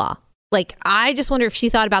there be a law? Like, I just wonder if she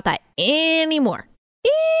thought about that anymore.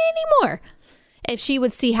 If she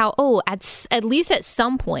would see how, at least at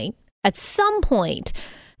some point,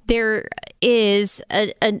 there is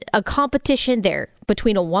a competition there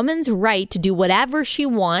between a woman's right to do whatever she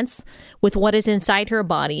wants with what is inside her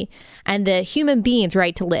body and the human being's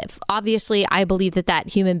right to live. Obviously, I believe that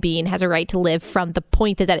human being has a right to live from the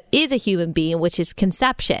point that is a human being, which is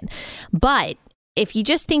conception. But if you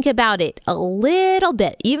just think about it a little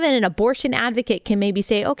bit, even an abortion advocate can maybe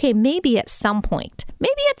say, okay, maybe at some point,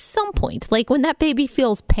 like when that baby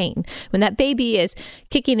feels pain, when that baby is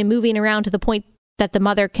kicking and moving around to the point that the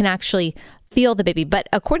mother can actually feel the baby. But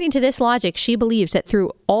according to this logic, she believes that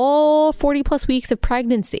through all 40 plus weeks of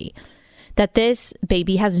pregnancy, that this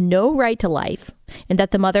baby has no right to life and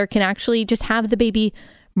that the mother can actually just have the baby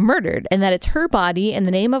murdered and that it's her body in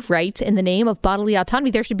the name of rights, in the name of bodily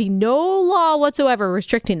autonomy. There should be no law whatsoever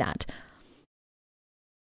restricting that.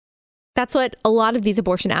 That's what a lot of these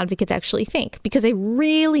abortion advocates actually think, because they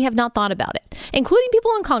really have not thought about it, including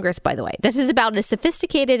people in Congress, by the way. This is about as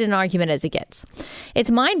sophisticated an argument as it gets.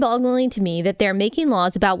 It's mind-boggling to me that they're making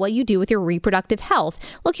laws about what you do with your reproductive health.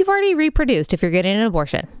 Look, you've already reproduced if you're getting an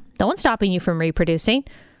abortion. No one's stopping you from reproducing.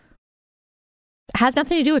 It has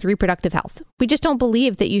nothing to do with reproductive health. We just don't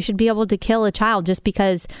believe that you should be able to kill a child just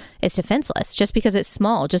because it's defenseless, just because it's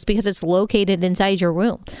small, just because it's located inside your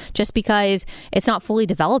womb, just because it's not fully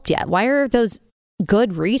developed yet. Why are those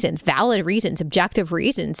good reasons, valid reasons, objective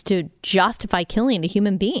reasons to justify killing a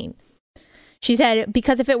human being? She said,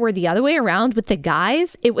 because if it were the other way around with the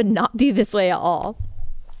guys, it would not be this way at all.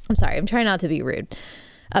 I'm sorry, I'm trying not to be rude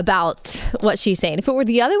about what she's saying. If it were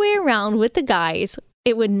the other way around with the guys,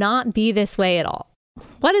 it would not be this way at all.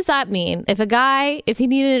 What does that mean? If a guy, if he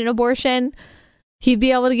needed an abortion, he'd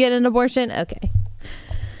be able to get an abortion? Okay.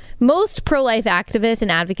 Most pro-life activists and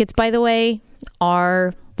advocates, by the way,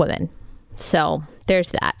 are women. So there's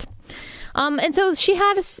that. And so she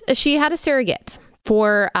had a surrogate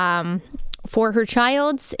for her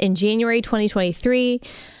child in January 2023.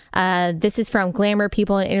 This is from Glamour,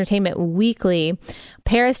 People, and Entertainment Weekly.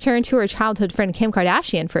 Paris turned to her childhood friend Kim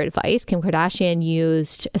Kardashian for advice. Kim Kardashian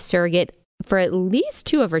used a surrogate for at least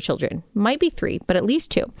 2 of her children. Might be 3, but at least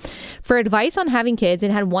 2. For advice on having kids,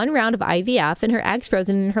 and had 1 round of IVF and her eggs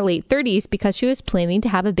frozen in her late 30s because she was planning to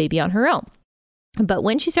have a baby on her own. But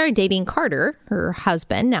when she started dating Carter, her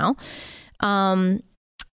husband now, when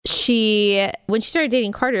she started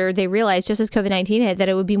dating Carter, they realized, just as COVID-19 hit, that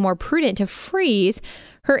it would be more prudent to freeze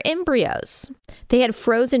her embryos. They had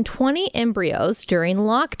frozen 20 embryos during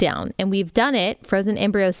lockdown, and we've done it, frozen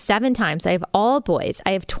embryos 7 times. I have all boys.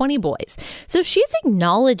 I have 20 boys. So she's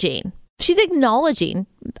acknowledging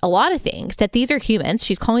a lot of things, that these are humans.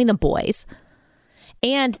 She's calling them boys,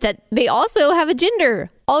 and that they also have a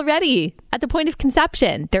gender already at the point of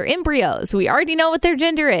conception. They're embryos. We already know what their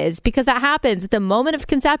gender is because that happens at the moment of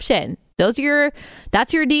conception. That's your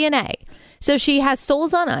DNA. So she has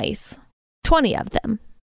souls on ice, 20 of them.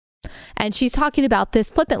 And she's talking about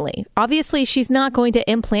this flippantly. Obviously, she's not going to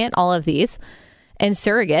implant all of these in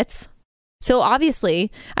surrogates. So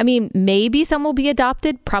obviously, I mean, maybe some will be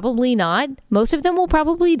adopted, probably not. Most of them will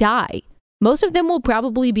probably die. Most of them will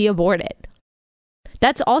probably be aborted.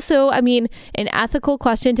 That's also, I mean, an ethical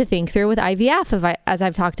question to think through with IVF, as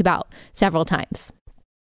I've talked about several times.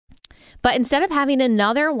 But instead of having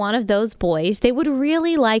another one of those boys, they would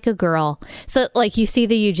really like a girl. So like you see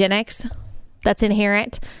the eugenics that's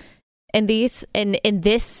inherent in these, in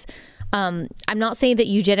this. I'm not saying that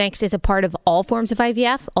eugenics is a part of all forms of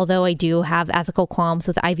IVF, although I do have ethical qualms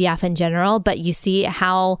with IVF in general. But you see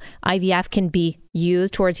how IVF can be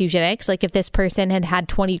used towards eugenics. Like if this person had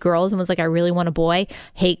 20 girls and was like, I really want a boy,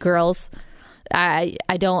 hate girls. I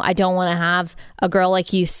don't want to have a girl.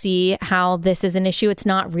 Like you see how this is an issue. It's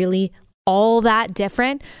not really all that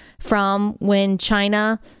different from when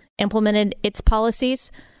China implemented its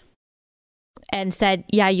policies and said,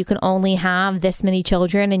 yeah, you can only have this many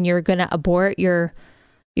children and you're going to abort your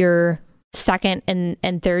second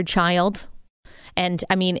and third child. And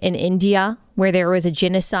I mean, in India, where there was a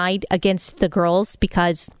genocide against the girls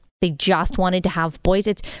because they just wanted to have boys.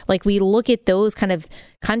 It's like we look at those kind of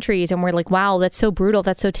countries and we're like, wow, that's so brutal.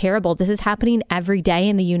 That's so terrible. This is happening every day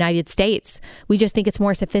in the United States. We just think it's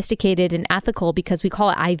more sophisticated and ethical because we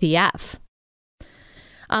call it IVF.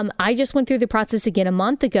 I just went through the process again a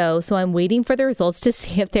month ago, so I'm waiting for the results to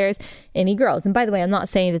see if there's any girls. And by the way, I'm not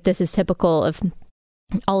saying that this is typical of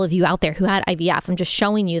all of you out there who had IVF. I'm just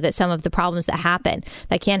showing you that some of the problems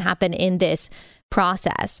that can happen in this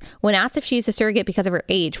process. When asked if she used a surrogate because of her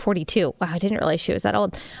age, 42. Wow, I didn't realize she was that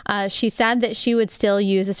old. She said that she would still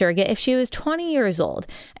use a surrogate if she was 20 years old.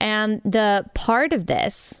 And the part of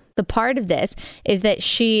this is that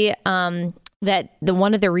she,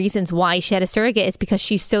 one of the reasons why she had a surrogate is because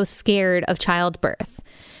she's so scared of childbirth.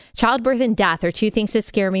 Childbirth and death are 2 things that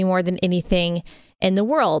scare me more than anything in the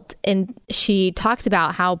world. And she talks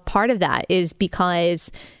about how part of that is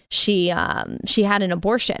because she had an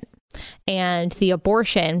abortion, and the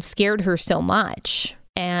abortion scared her so much,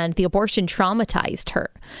 and the abortion traumatized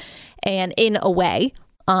her. And in a way,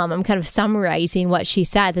 I'm kind of summarizing what she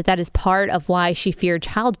said, that is part of why she feared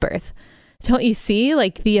childbirth. Don't you see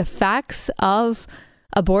like the effects of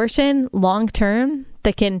abortion long term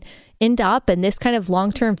that can end up in this kind of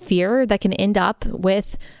long term fear that can end up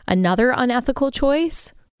with another unethical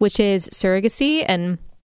choice, which is surrogacy? And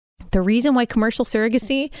The reason why commercial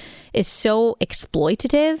surrogacy is so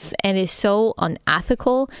exploitative and is so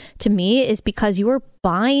unethical to me is because you are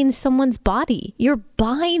buying someone's body. You're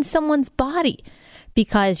buying someone's body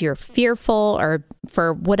because you're fearful, or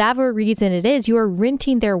for whatever reason it is, you are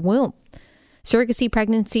renting their womb. Surrogacy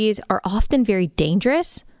pregnancies are often very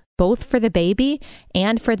dangerous, both for the baby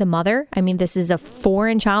and for the mother. I mean, this is a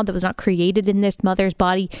foreign child that was not created in this mother's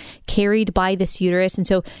body, carried by this uterus. And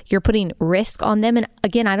so you're putting risk on them. And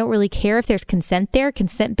again, I don't really care if there's consent there.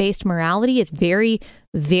 Consent-based morality is very,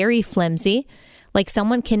 very flimsy. Like,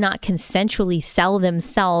 someone cannot consensually sell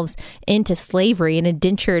themselves into slavery and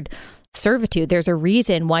indentured servitude. There's a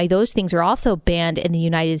reason why those things are also banned in the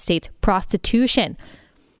United States. Prostitution.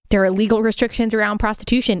 There are legal restrictions around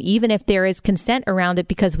prostitution, even if there is consent around it,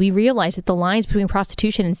 because we realize that the lines between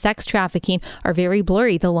prostitution and sex trafficking are very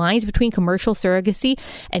blurry. The lines between commercial surrogacy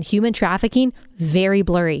and human trafficking, very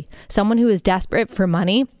blurry. Someone who is desperate for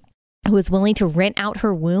money, who is willing to rent out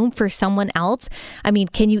her womb for someone else. I mean,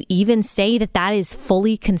 can you even say that that is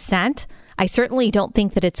fully consent? I certainly don't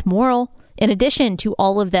think that it's moral, in addition to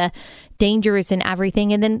all of the dangers and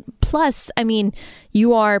everything. And then plus, I mean,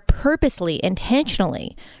 you are purposely,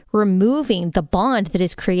 intentionally removing the bond that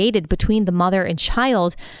is created between the mother and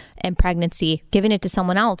child and pregnancy, giving it to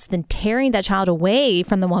someone else, then tearing that child away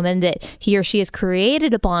from the woman that he or she has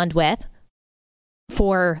created a bond with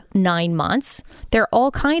for 9 months. There are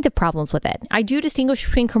all kinds of problems with it. I do distinguish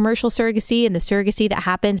between commercial surrogacy and the surrogacy that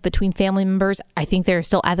happens between family members. I think there are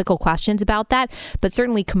still ethical questions about that, but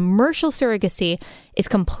certainly commercial surrogacy is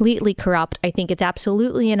completely corrupt. I think it's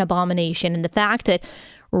absolutely an abomination. And the fact that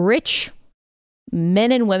rich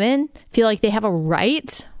men and women feel like they have a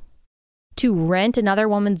right to rent another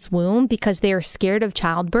woman's womb because they are scared of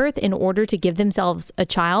childbirth in order to give themselves a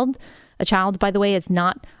child, by the way, is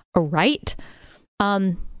not a right.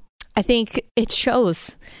 I think it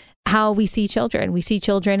shows how we see children. We see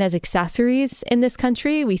children as accessories in this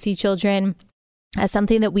country. We see children as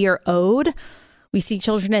something that we are owed. We see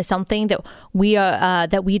children as something that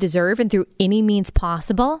we deserve, and through any means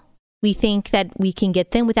possible. We think that we can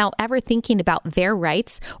get them without ever thinking about their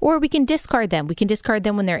rights, or we can discard them. We can discard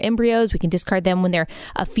them when they're embryos. We can discard them when they're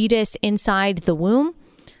a fetus inside the womb.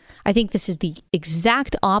 I think this is the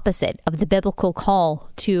exact opposite of the biblical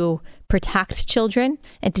call to protect children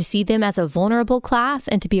and to see them as a vulnerable class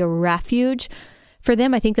and to be a refuge for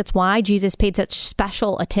them. I think that's why Jesus paid such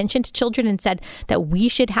special attention to children and said that we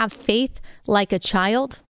should have faith like a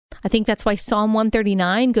child. I think that's why Psalm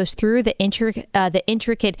 139 goes through the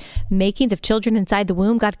intricate makings of children inside the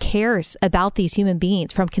womb. God cares about these human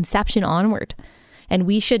beings from conception onward, and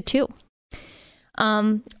we should too.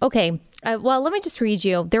 Okay. Well, let me just read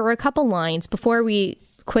you. There were a couple lines before we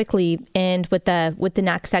quickly end with the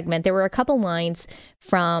next segment. There were a couple lines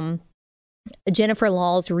from Jennifer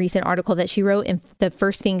Law's recent article that she wrote in the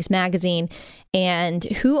First Things magazine, and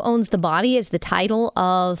Who Owns the Body is the title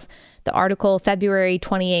of the article. February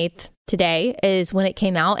 28th today is when it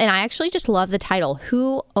came out. And I actually just love the title,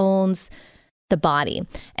 Who Owns the Body?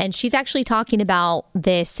 And she's actually talking about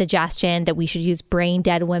this suggestion that we should use brain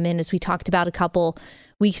dead women, as we talked about a couple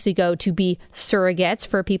weeks ago, to be surrogates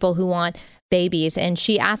for people who want babies. And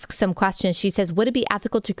she asks some questions. She says, would it be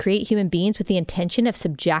ethical to create human beings with the intention of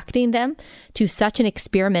subjecting them to such an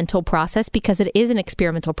experimental process? Because it is an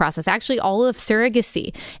experimental process. Actually, all of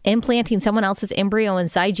surrogacy, implanting someone else's embryo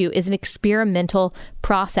inside you, is an experimental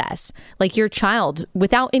process. Like, your child,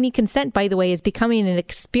 without any consent, by the way, is becoming an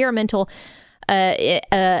experimental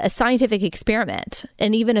a scientific experiment,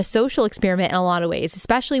 and even a social experiment in a lot of ways,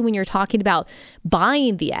 especially when you're talking about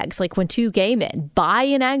buying the eggs. Like when two gay men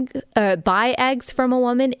buy eggs from a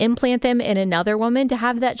woman, implant them in another woman to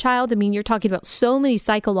have that child. I mean, you're talking about so many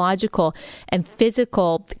psychological and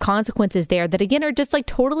physical consequences there that, again, are just like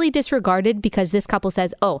totally disregarded because this couple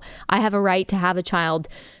says, oh, I have a right to have a child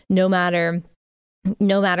no matter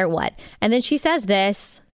what. And then she says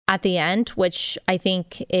this at the end, which I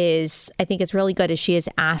think is really good, as she is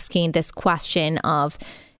asking this question of,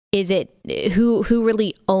 is it who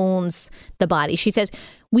really owns the body? She says,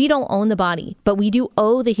 we don't own the body, but we do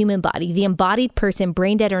owe the human body, the embodied person,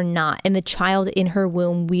 brain dead or not, and the child in her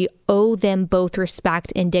womb. We owe them both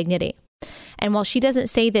respect and dignity. And while she doesn't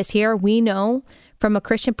say this here, we know from a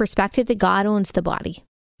Christian perspective that God owns the body.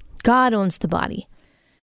 God owns the body.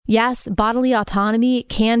 Yes, bodily autonomy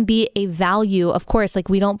can be a value. Of course, like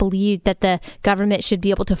we don't believe that the government should be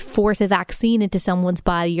able to force a vaccine into someone's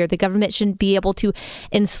body, or the government shouldn't be able to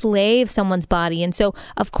enslave someone's body. And so,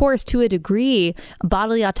 of course, to a degree,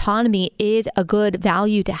 bodily autonomy is a good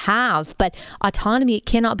value to have, but autonomy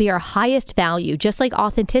cannot be our highest value. Just like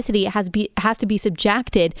authenticity, it has to be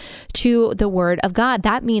subjected to the word of God.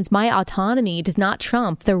 That means my autonomy does not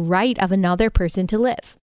trump the right of another person to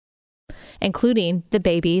live, including the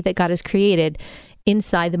baby that God has created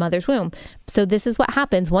inside the mother's womb. So this is what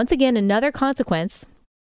happens. Once again, another consequence.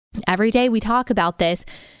 Every day we talk about this,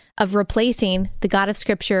 of replacing the God of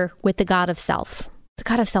Scripture with the God of self. The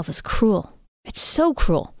God of self is cruel. It's so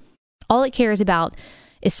cruel. All it cares about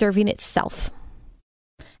is serving itself.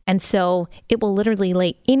 And so it will literally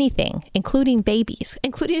lay anything, including babies,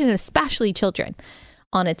 including and especially children,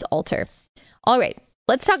 on its altar. All right.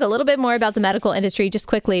 Let's talk a little bit more about the medical industry just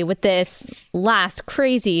quickly with this last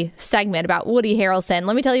crazy segment about Woody Harrelson.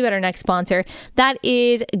 Let me tell you about our next sponsor. That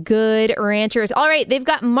is Good Ranchers. All right, they've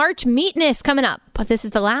got March Meatness coming up, but this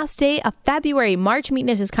is the last day of February. March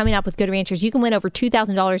Meatness is coming up with Good Ranchers. You can win over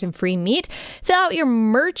 $2,000 in free meat. Fill out your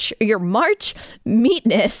March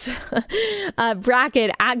Meatness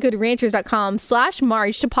bracket at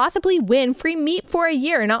goodranchers.com/March to possibly win free meat for a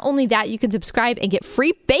year. Not only that, you can subscribe and get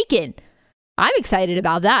free bacon. I'm excited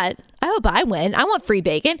about that. I hope I win. I want free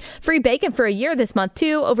bacon. Free bacon for a year this month,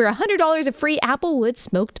 too. Over $100 of free Applewood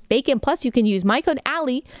smoked bacon. Plus, you can use my code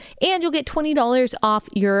Allie, and you'll get $20 off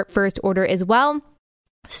your first order as well.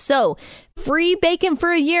 So, free bacon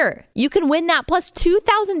for a year. You can win that, plus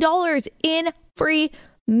 $2,000 in free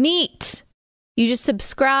meat. You just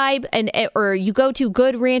subscribe or you go to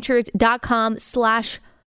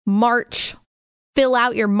goodranchers.com/March. Fill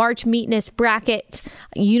out your March Meatness bracket.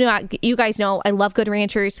 You guys know I love Good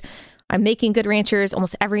Ranchers. I'm making Good Ranchers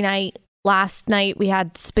almost every night. Last night we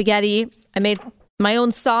had spaghetti. I made my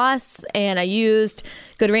own sauce and I used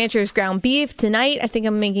Good Ranchers ground beef. Tonight I think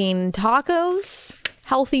I'm making tacos,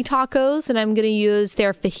 healthy tacos, and I'm going to use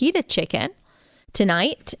their fajita chicken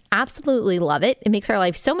tonight. Absolutely love it. It makes our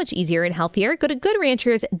life so much easier and healthier. Go to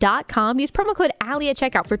goodranchers.com. Use promo code Allie at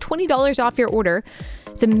checkout for $20 off your order.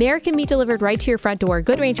 It's American meat delivered right to your front door.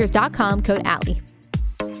 Goodranchers.com, code Allie.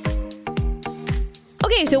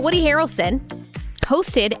 Okay, so Woody Harrelson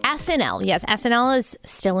hosted SNL. Yes, SNL is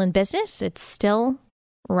still in business. It's still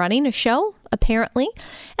running a show, apparently.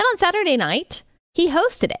 And on Saturday night, he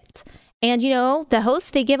hosted it. And, you know, the hosts,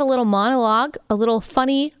 they give a little monologue, a little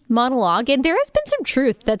funny monologue. And there has been some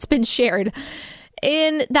truth that's been shared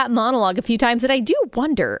in that monologue a few times that I do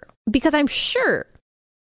wonder, because I'm sure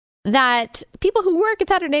that people who work at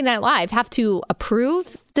Saturday Night Live have to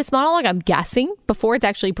approve this monologue, I'm guessing, before it's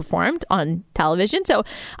actually performed on television. So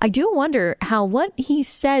I do wonder how what he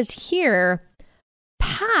says here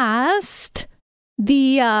passed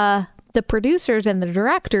the producers and the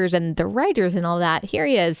directors and the writers and all that. Here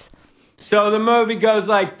he is. So the movie goes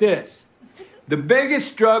like this. The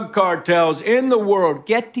biggest drug cartels in the world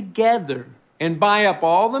get together and buy up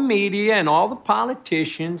all the media and all the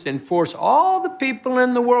politicians and force all the people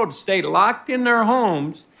in the world to stay locked in their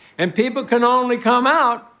homes. And people can only come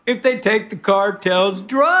out if they take the cartel's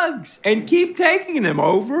drugs and keep taking them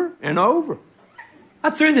over and over.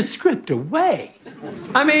 I threw the script away.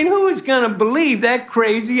 I mean, who is going to believe that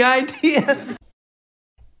crazy idea?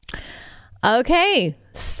 Okay,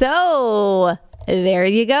 so there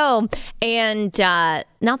you go. And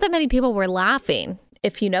not that many people were laughing,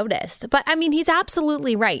 if you noticed. But I mean, he's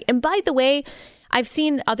absolutely right. And by the way, I've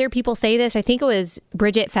seen other people say this. I think it was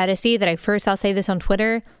Bridget Fedesi that I first saw say this on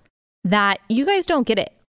Twitter, that you guys don't get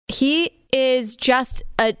it. He is just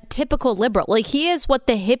a typical liberal. Like, he is what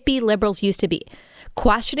the hippie liberals used to be.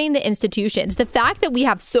 Questioning the institutions. The fact that we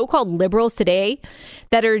have so-called liberals today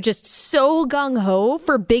that are just so gung-ho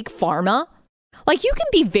for big pharma. Like, you can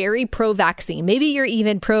be very pro-vaccine. Maybe you're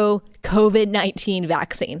even pro-COVID-19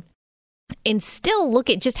 vaccine. And still look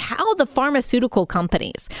at just how the pharmaceutical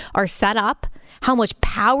companies are set up, how much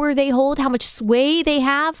power they hold, how much sway they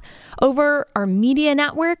have over our media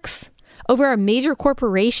networks, over our major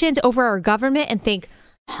corporations, over our government, and think,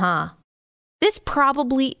 this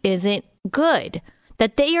probably isn't good.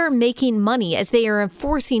 That they are making money as they are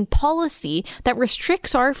enforcing policy that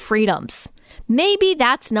restricts our freedoms. Maybe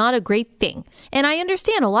that's not a great thing. And I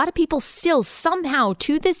understand a lot of people still somehow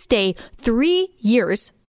to this day, 3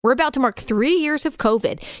 years, we're about to mark 3 years of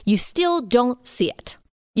COVID. You still don't see it.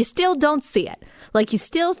 You still don't see it. Like, you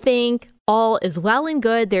still think all is well and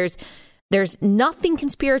good. There's nothing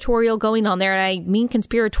conspiratorial going on there. And I mean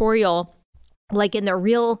conspiratorial like in the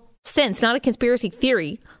real since, not a conspiracy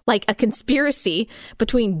theory, like a conspiracy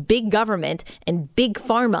between big government and big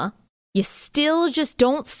pharma, you still just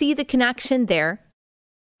don't see the connection there.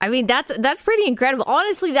 I mean, that's pretty incredible.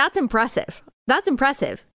 Honestly, that's impressive. That's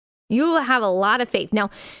impressive. You have a lot of faith.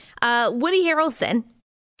 Now, Woody Harrelson,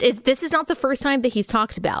 this is not the first time that he's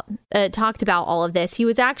talked about all of this. He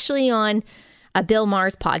was actually on a Bill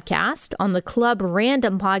Maher's podcast, on the Club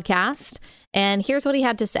Random podcast, and here's what he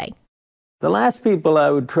had to say. The last people I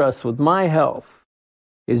would trust with my health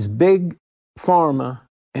is big pharma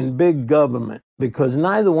and big government, because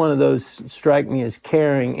neither one of those strike me as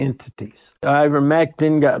caring entities.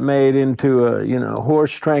 Ivermectin got made into a,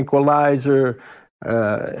 horse tranquilizer,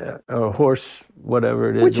 or horse, whatever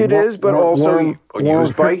it is. Which it is, but also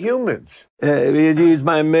used by humans. It's used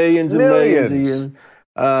by millions and millions of humans.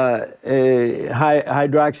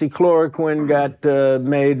 Hydroxychloroquine got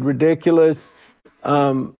made ridiculous.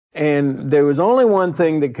 And there was only one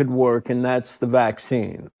thing that could work, and that's the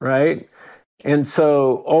vaccine, right? And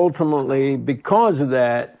so ultimately, because of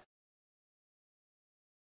that,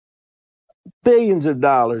 billions of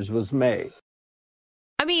dollars was made.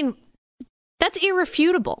 I mean, that's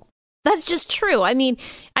irrefutable. That's just true. I mean,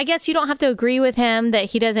 I guess you don't have to agree with him that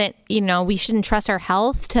he doesn't, we shouldn't trust our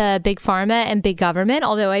health to big pharma and big government,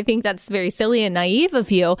 although I think that's very silly and naive of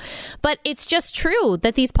you. But it's just true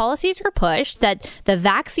that these policies were pushed, that the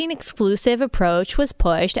vaccine exclusive approach was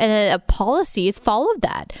pushed, and policies followed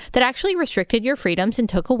that actually restricted your freedoms and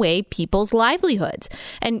took away people's livelihoods.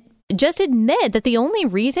 And just admit that the only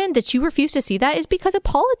reason that you refuse to see that is because of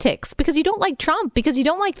politics, because you don't like Trump, because you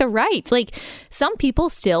don't like the right. Like, some people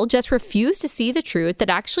still just refuse to see the truth that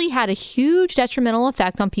actually had a huge detrimental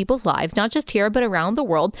effect on people's lives, not just here, but around the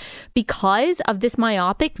world, because of this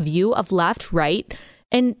myopic view of left, right,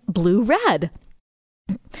 and blue, red.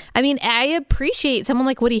 I mean, I appreciate someone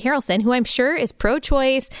like Woody Harrelson, who I'm sure is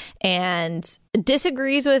pro-choice and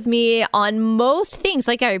disagrees with me on most things.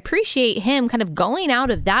 Like, I appreciate him kind of going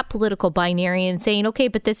out of that political binary and saying, okay,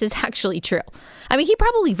 but this is actually true. I mean, he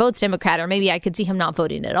probably votes Democrat, or maybe I could see him not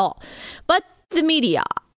voting at all. But the media,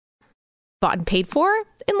 bought and paid for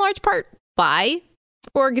in large part by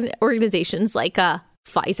organizations like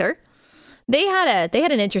Pfizer, They had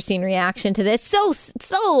an interesting reaction to this. So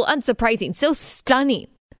unsurprising, so stunning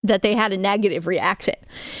that they had a negative reaction.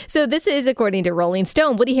 So this is according to Rolling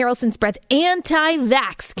Stone. Woody Harrelson spreads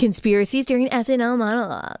anti-vax conspiracies during SNL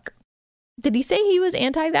monologue. Did he say he was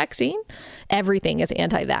anti-vaccine? Everything is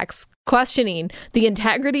anti-vax. Questioning the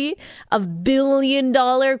integrity of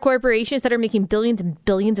billion-dollar corporations that are making billions and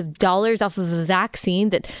billions of dollars off of a vaccine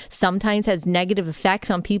that sometimes has negative effects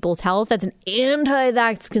on people's health. That's an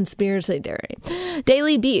anti-vax conspiracy theory.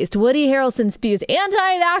 Daily Beast, Woody Harrelson spews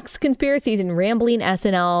anti-vax conspiracies in rambling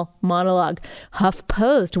SNL monologue.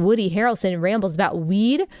 HuffPost, Woody Harrelson rambles about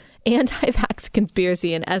weed, anti-vax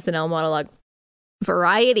conspiracy in SNL monologue.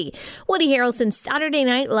 Variety, Woody Harrelson's Saturday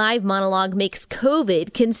Night Live monologue makes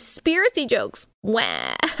COVID conspiracy jokes.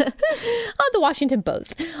 Wah. On the Washington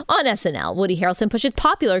Post. On SNL, Woody Harrelson pushes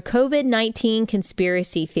popular COVID-19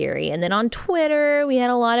 conspiracy theory. And then on Twitter, we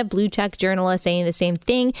had a lot of blue check journalists saying the same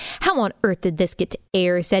thing. How on earth did this get to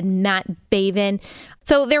air, said Matt Bavin.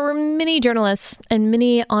 So there were many journalists and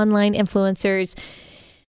many online influencers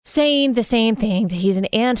saying the same thing, that he's an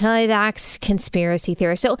anti-vax conspiracy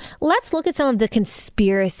theorist. So let's look at some of the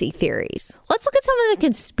conspiracy theories. Let's look at some of the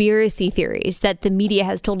conspiracy theories that the media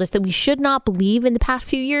has told us that we should not believe in the past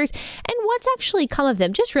few years, and what's actually come of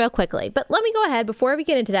them, just real quickly. But let me go ahead, before we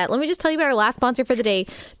get into that, let me just tell you about our last sponsor for the day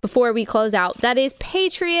before we close out. That is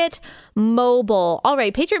Patriot Mobile. All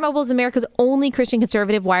right, Patriot Mobile is America's only Christian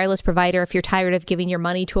conservative wireless provider. If you're tired of giving your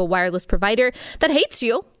money to a wireless provider that hates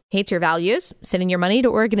your values, sending your money to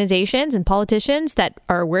organizations and politicians that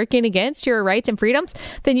are working against your rights and freedoms,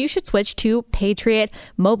 then you should switch to Patriot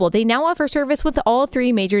Mobile. They now offer service with all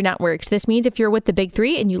three major networks. This means if you're with the big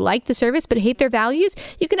three and you like the service but hate their values,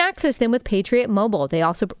 you can access them with Patriot Mobile. They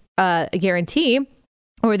also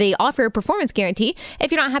they offer a performance guarantee.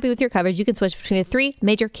 If you're not happy with your coverage, you can switch between the three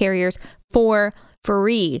major carriers for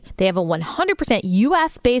free. They have a 100%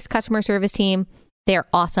 US-based customer service team. They're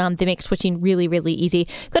awesome. They make switching really, really easy.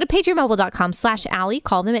 Go to patriotmobile.com/Allie.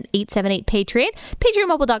 Call them at 878-PATRIOT.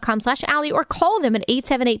 patriotmobile.com/Allie, or call them at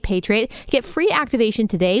 878-PATRIOT. Get free activation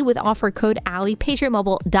today with offer code Allie.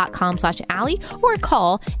 patriotmobile.com/Allie, or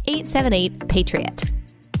call 878-PATRIOT.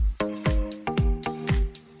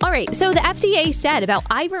 All All right, so the FDA said about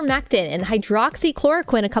ivermectin and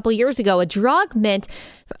hydroxychloroquine a couple years ago, a drug meant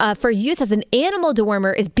for use as an animal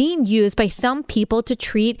dewormer is being used by some people to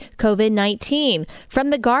treat COVID-19. From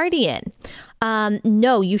The Guardian,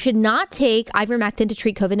 no, you should not take ivermectin to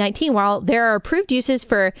treat COVID-19. While there are approved uses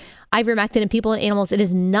for ivermectin in people and animals, it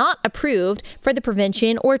is not approved for the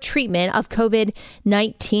prevention or treatment of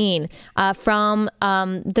COVID-19. From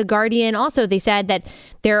The Guardian also, they said that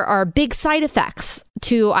there are big side effects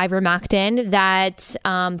to ivermectin that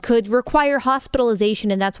could require hospitalization,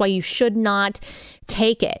 and that's why you should not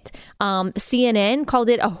take it. CNN called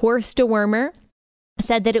it a horse dewormer,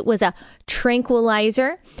 said that it was a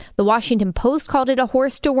tranquilizer. The Washington Post called it a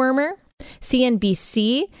horse dewormer.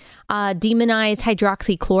 CNBC demonized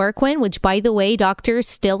hydroxychloroquine, which, by the way, doctors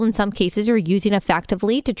still in some cases are using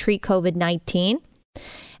effectively to treat COVID-19.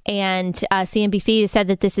 And CNBC said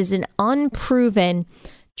that this is an unproven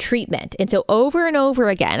treatment. And so over and over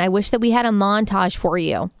again, I wish that we had a montage for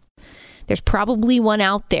you. There's probably one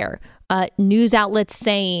out there. News outlets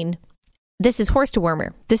saying, this is horse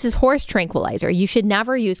dewormer. This is horse tranquilizer. You should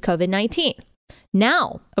never use COVID-19.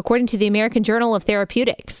 Now, according to the American Journal of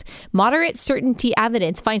Therapeutics, moderate certainty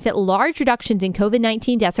evidence finds that large reductions in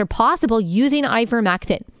COVID-19 deaths are possible using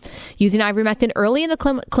ivermectin. Using ivermectin early in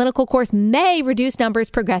the clinical course may reduce numbers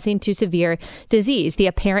progressing to severe disease. The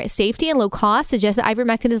apparent safety and low cost suggests that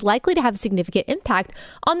ivermectin is likely to have a significant impact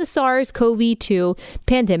on the SARS-CoV-2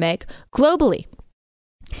 pandemic globally.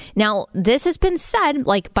 Now, this has been said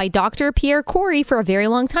by Dr. Pierre Corey for a very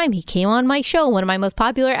long time. He came on my show, one of my most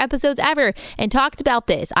popular episodes ever, and talked about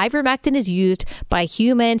this. Ivermectin is used by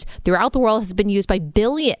humans throughout the world, has been used by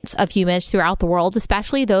billions of humans throughout the world,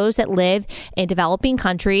 especially those that live in developing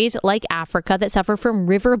countries like Africa that suffer from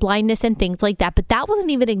river blindness and things like that. But that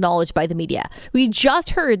wasn't even acknowledged by the media. We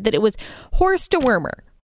just heard that it was horse dewormer.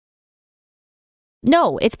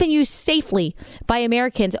 No, it's been used safely by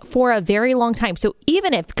Americans for a very long time. So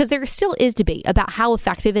even if, because there still is debate about how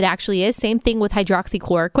effective it actually is, same thing with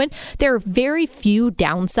hydroxychloroquine, there are very few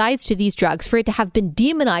downsides to these drugs for it to have been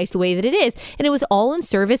demonized the way that it is. And it was all in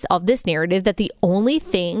service of this narrative that the only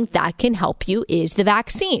thing that can help you is the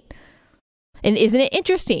vaccine. And isn't it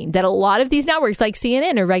interesting that a lot of these networks like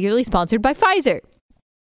CNN are regularly sponsored by Pfizer?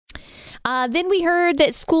 Then we heard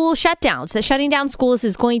that school shutdowns, that shutting down schools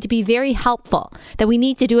is going to be very helpful, that we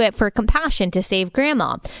need to do it for compassion to save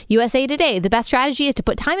grandma. USA Today, the best strategy is to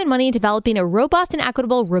put time and money in developing a robust and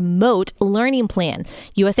equitable remote learning plan.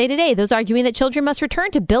 USA Today, those arguing that children must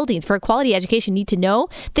return to buildings for a quality education need to know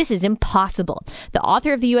this is impossible. The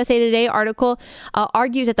author of the USA Today article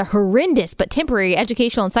argues that the horrendous but temporary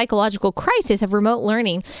educational and psychological crisis of remote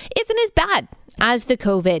learning isn't as bad as the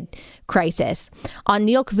COVID crisis. On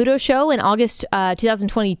Neil Cavuto's show in August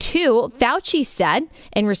 2022, Fauci said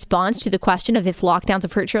in response to the question of if lockdowns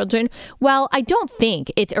have hurt children, well, I don't think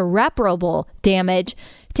it's irreparable damage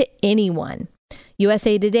to anyone.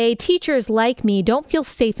 USA Today, teachers like me don't feel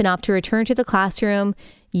safe enough to return to the classroom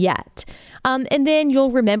yet. And then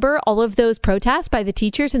you'll remember all of those protests by the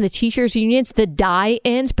teachers and the teachers unions, the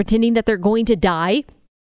die-ins pretending that they're going to die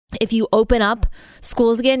if you open up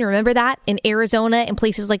schools again. Remember that in Arizona and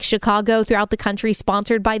places like Chicago throughout the country,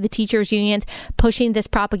 sponsored by the teachers unions, pushing this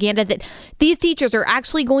propaganda that these teachers are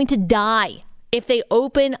actually going to die if they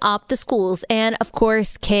open up the schools. And of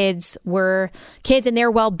course, kids and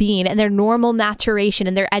their well-being and their normal maturation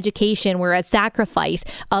and their education were a sacrifice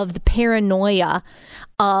of the paranoia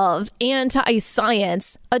of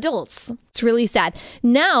anti-science adults. It's really sad.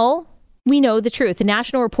 Now, we know the truth. The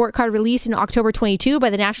national report card released in October 22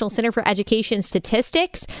 by the National Center for Education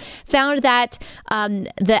Statistics found that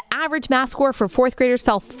the average math score for fourth graders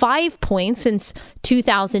fell 5 points since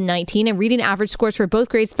 2019, and reading average scores for both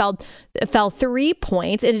grades fell 3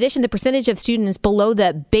 points. In addition, the percentage of students below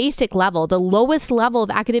the basic level, the lowest level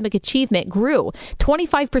of academic achievement, grew.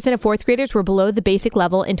 25% of fourth graders were below the basic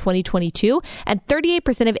level in 2022, and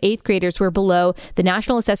 38% of eighth graders were below the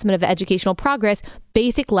National Assessment of Educational Progress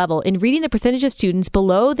basic level. In reading, the percentage of students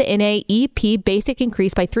below the NAEP basic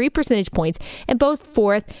increased by 3 percentage points in both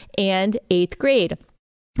fourth and eighth grade.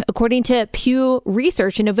 According to Pew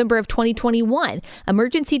Research in November of 2021,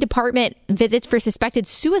 emergency department visits for suspected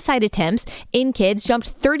suicide attempts in kids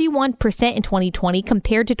jumped 31% in 2020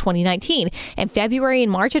 compared to 2019. In February and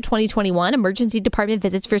March of 2021, emergency department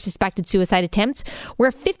visits for suspected suicide attempts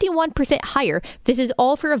were 51% higher. This is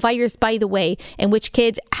all for a virus, by the way, for which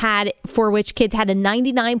kids had a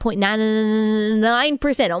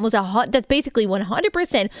 99.99%, that's basically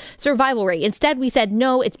 100% survival rate. Instead, we said,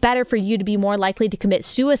 no, it's better for you to be more likely to commit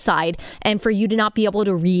suicide and for you to not be able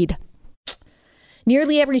to read.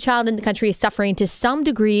 Nearly every child in the country is suffering to some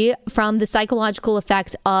degree from the psychological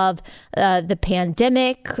effects of the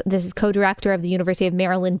pandemic. This is co-director of the University of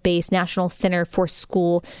Maryland-based National Center for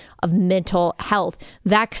School of Mental Health.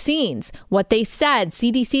 Vaccines, what they said,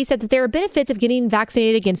 CDC said that there are benefits of getting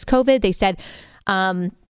vaccinated against COVID. They said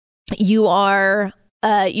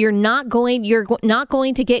you're not going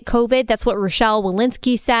to get COVID. That's what Rochelle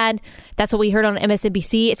Walensky said. That's what we heard on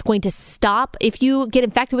MSNBC. It's going to stop. If you get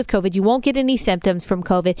infected with COVID, you won't get any symptoms from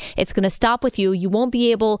COVID. It's going to stop with you. You won't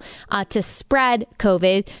be able to spread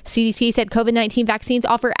COVID. CDC said COVID-19 vaccines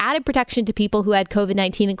offer added protection to people who had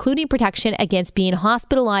COVID-19, including protection against being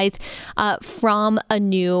hospitalized from a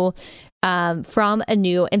new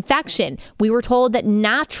infection. We were told that the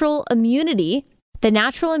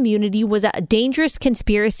natural immunity was a dangerous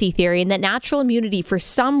conspiracy theory, and that natural immunity, for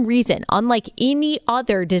some reason, unlike any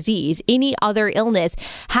other disease, any other illness,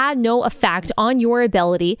 had no effect on your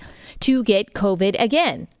ability to get COVID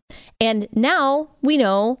again. And now we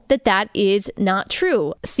know that that is not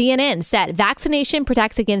true. CNN said vaccination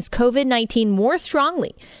protects against COVID-19 more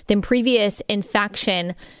strongly than previous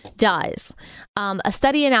infection does. A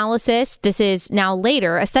study analysis, this is now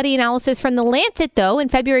later, a study analysis from The Lancet, though, in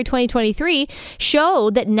February 2023,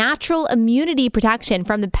 showed that natural immunity protection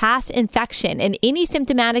from the past infection and any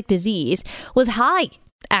symptomatic disease was high.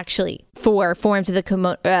 Actually, for forms of the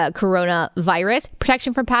coronavirus,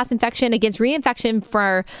 protection from past infection against reinfection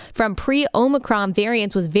from pre-Omicron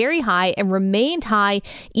variants was very high and remained high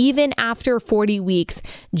even after 40 weeks,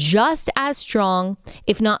 just as strong,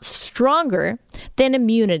 if not stronger, than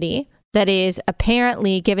immunity that is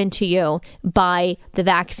apparently given to you by the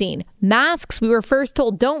vaccine. Masks, we were first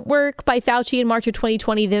told don't work by Fauci in March of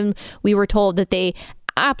 2020. Then we were told that they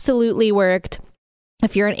absolutely worked.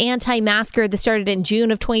 If you're an anti-masker, this started in June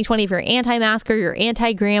of 2020. If you're an anti-masker, you're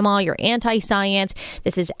anti-grandma, you're anti-science,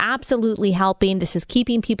 this is absolutely helping. This is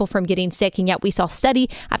keeping people from getting sick. And yet we saw study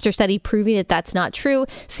after study proving that that's not true.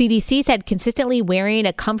 CDC said consistently wearing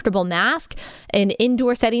a comfortable mask in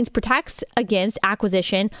indoor settings protects against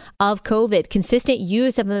acquisition of COVID. Consistent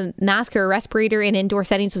use of a mask or a respirator in indoor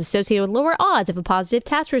settings was associated with lower odds of a positive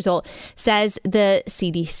test result, says the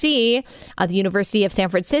CDC. The University of San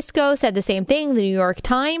Francisco said the same thing. The New York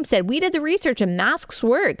Times said, we did the research and masks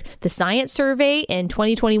work. The Science Survey in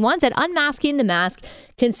 2021 said unmasking the mask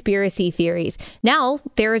conspiracy theories. Now,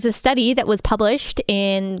 there is a study that was published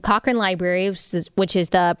in Cochrane Library, which is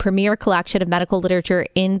the premier collection of medical literature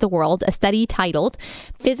in the world, a study titled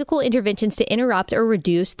Physical Interventions to Interrupt or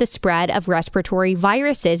Reduce the Spread of Respiratory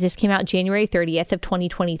Viruses. This came out January 30th of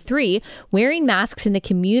 2023. Wearing masks in the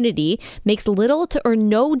community makes little to or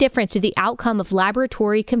no difference to the outcome of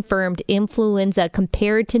laboratory confirmed influenza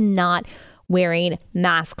compared to not wearing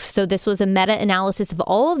masks. So this was a meta-analysis of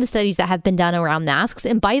all of the studies that have been done around masks.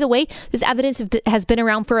 And by the way, this evidence has been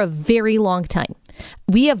around for a very long time.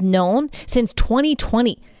 We have known since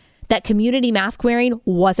 2020 that community mask wearing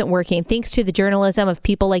wasn't working, thanks to the journalism of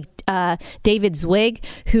people like David Zwig,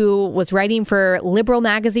 who was writing for liberal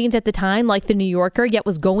magazines at the time, like The New Yorker, yet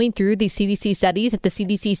was going through these CDC studies that the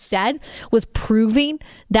CDC said was proving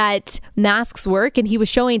that masks work. And he was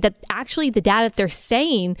showing that actually the data that they're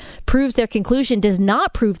saying proves their conclusion does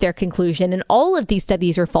not prove their conclusion. And all of these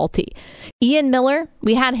studies are faulty. Ian Miller,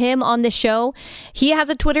 we had him on the show. He has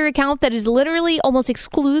a Twitter account that is literally almost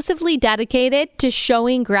exclusively dedicated to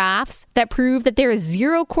showing graphs that prove that there is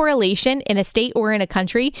zero correlation in a state or in a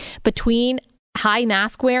country between high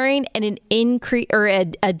mask wearing and an increase or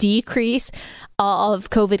a decrease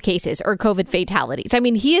of COVID cases or COVID fatalities. I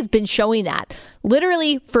mean, he has been showing that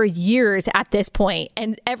literally for years at this point.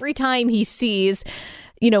 And every time he sees,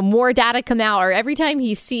 more data come out, or every time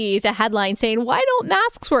he sees a headline saying, why don't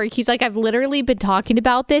masks work? He's like, I've literally been talking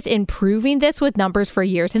about this and proving this with numbers for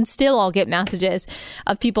years. And still I'll get messages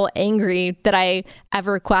of people angry that I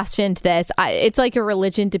ever questioned this. It's like a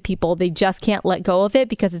religion to people. They just can't let go of it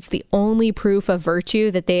because it's the only proof of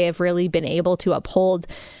virtue that they have really been able to uphold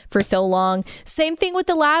for so long. Same thing with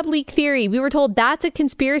the lab leak theory. We were told that's a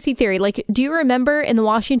conspiracy theory. Like, do you remember in the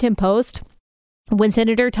Washington Post, when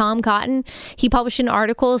Senator Tom Cotton, he published an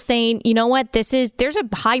article saying, you know what, there's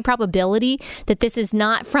a high probability that this is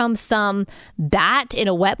not from some bat in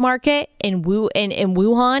a wet market in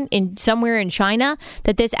Wuhan, in somewhere in China,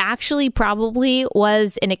 that this actually probably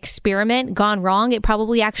was an experiment gone wrong. It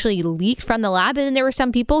probably actually leaked from the lab. And then there were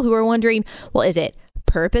some people who were wondering, well, is it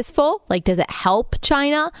purposeful? Like, does it help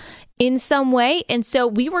China in some way? And so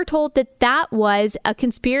we were told that that was a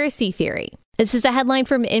conspiracy theory. This is a headline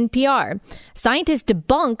from NPR. Scientists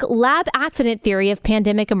debunk lab accident theory of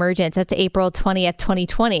pandemic emergence. That's April 20th,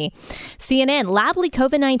 2020. CNN, lab leak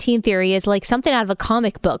COVID-19 theory is like something out of a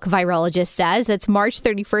comic book, virologist says. That's March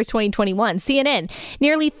 31st, 2021. CNN,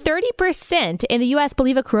 nearly 30% in the U.S.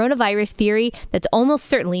 believe a coronavirus theory that's almost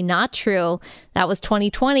certainly not true. That was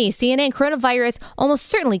 2020. CNN, coronavirus almost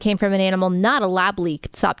certainly came from an animal, not a lab leak.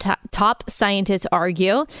 Top scientists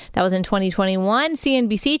argue. That was in 2021.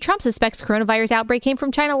 CNBC, Trump suspects coronavirus outbreak came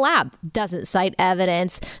from China lab. Doesn't cite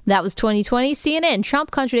evidence. That was 2020. CNN,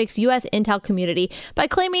 Trump contradicts U.S. intel community by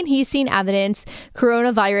claiming he's seen evidence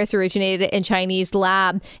coronavirus originated in Chinese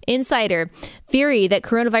lab. Insider, theory that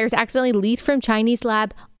coronavirus accidentally leaked from Chinese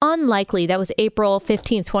lab, unlikely. That was April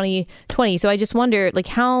 15th, 2020. So I just wonder, like,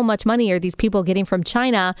 how much money are these people getting from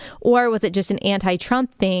China? Or was it just an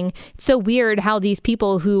anti-Trump thing? It's so weird how these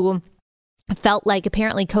people who felt like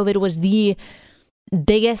apparently COVID was the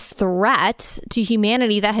biggest threat to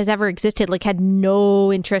humanity that has ever existed, like, had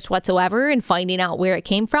no interest whatsoever in finding out where it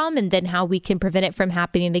came from and then how we can prevent it from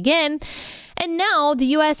happening again. And now the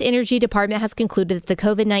U.S. Energy Department has concluded that the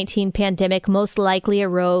COVID-19 pandemic most likely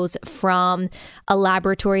arose from a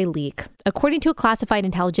laboratory leak. According to a classified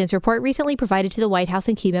intelligence report recently provided to the White House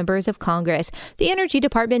and key members of Congress, the Energy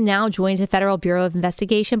Department now joins the Federal Bureau of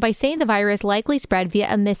Investigation by saying the virus likely spread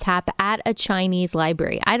via a mishap at a Chinese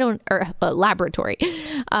library. Laboratory.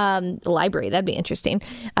 Library, that'd be interesting.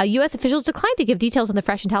 U.S. officials declined to give details on the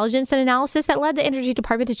fresh intelligence and analysis that led the Energy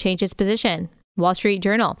Department to change its position. Wall Street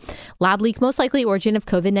Journal. Lab leak most likely origin of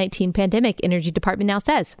COVID-19 pandemic. Energy Department now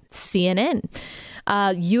says. CNN.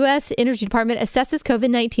 U.S. Energy Department assesses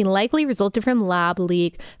COVID-19 likely resulted from lab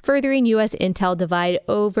leak, furthering U.S. intel divide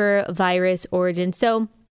over virus origin. So,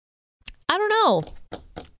 I don't know.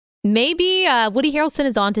 Maybe Woody Harrelson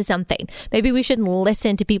is onto something. Maybe we shouldn't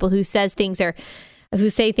listen to people who say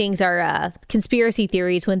things are conspiracy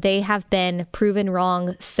theories when they have been proven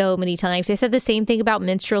wrong so many times. They said the same thing about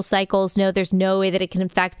menstrual cycles. No, there's no way that it can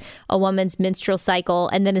affect a woman's menstrual cycle.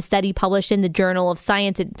 And then a study published in the Journal of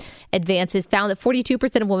Science Advances found that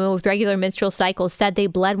 42% of women with regular menstrual cycles said they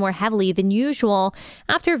bled more heavily than usual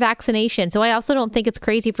after vaccination. So I also don't think it's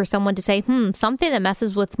crazy for someone to say, something that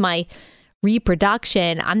messes with my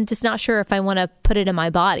reproduction, I'm just not sure if I want to put it in my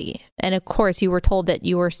body. And of course, you were told that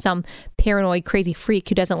you were some paranoid, crazy freak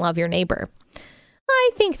who doesn't love your neighbor. I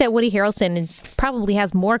think that Woody Harrelson probably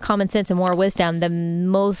has more common sense and more wisdom than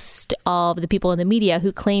most of the people in the media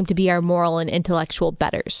who claim to be our moral and intellectual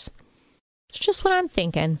betters. It's just what I'm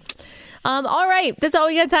thinking. All right. That's all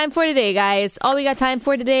we got time for today, guys. All we got time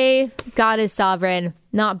for today. God is sovereign,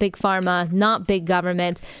 not big pharma, not big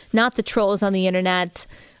government, not the trolls on the internet,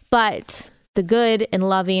 but the good and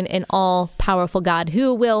loving and all-powerful God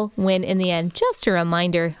who will win in the end. Just a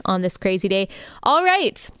reminder on this crazy day. All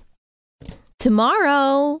right.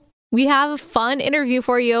 Tomorrow, we have a fun interview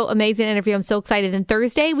for you. Amazing interview. I'm so excited. And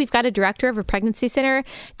Thursday, we've got a director of a pregnancy center.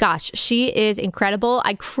 Gosh, she is incredible.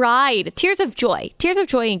 I cried. Tears of joy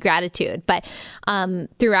and gratitude. But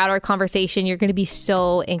throughout our conversation, you're going to be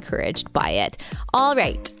so encouraged by it. All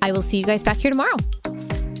right. I will see you guys back here tomorrow.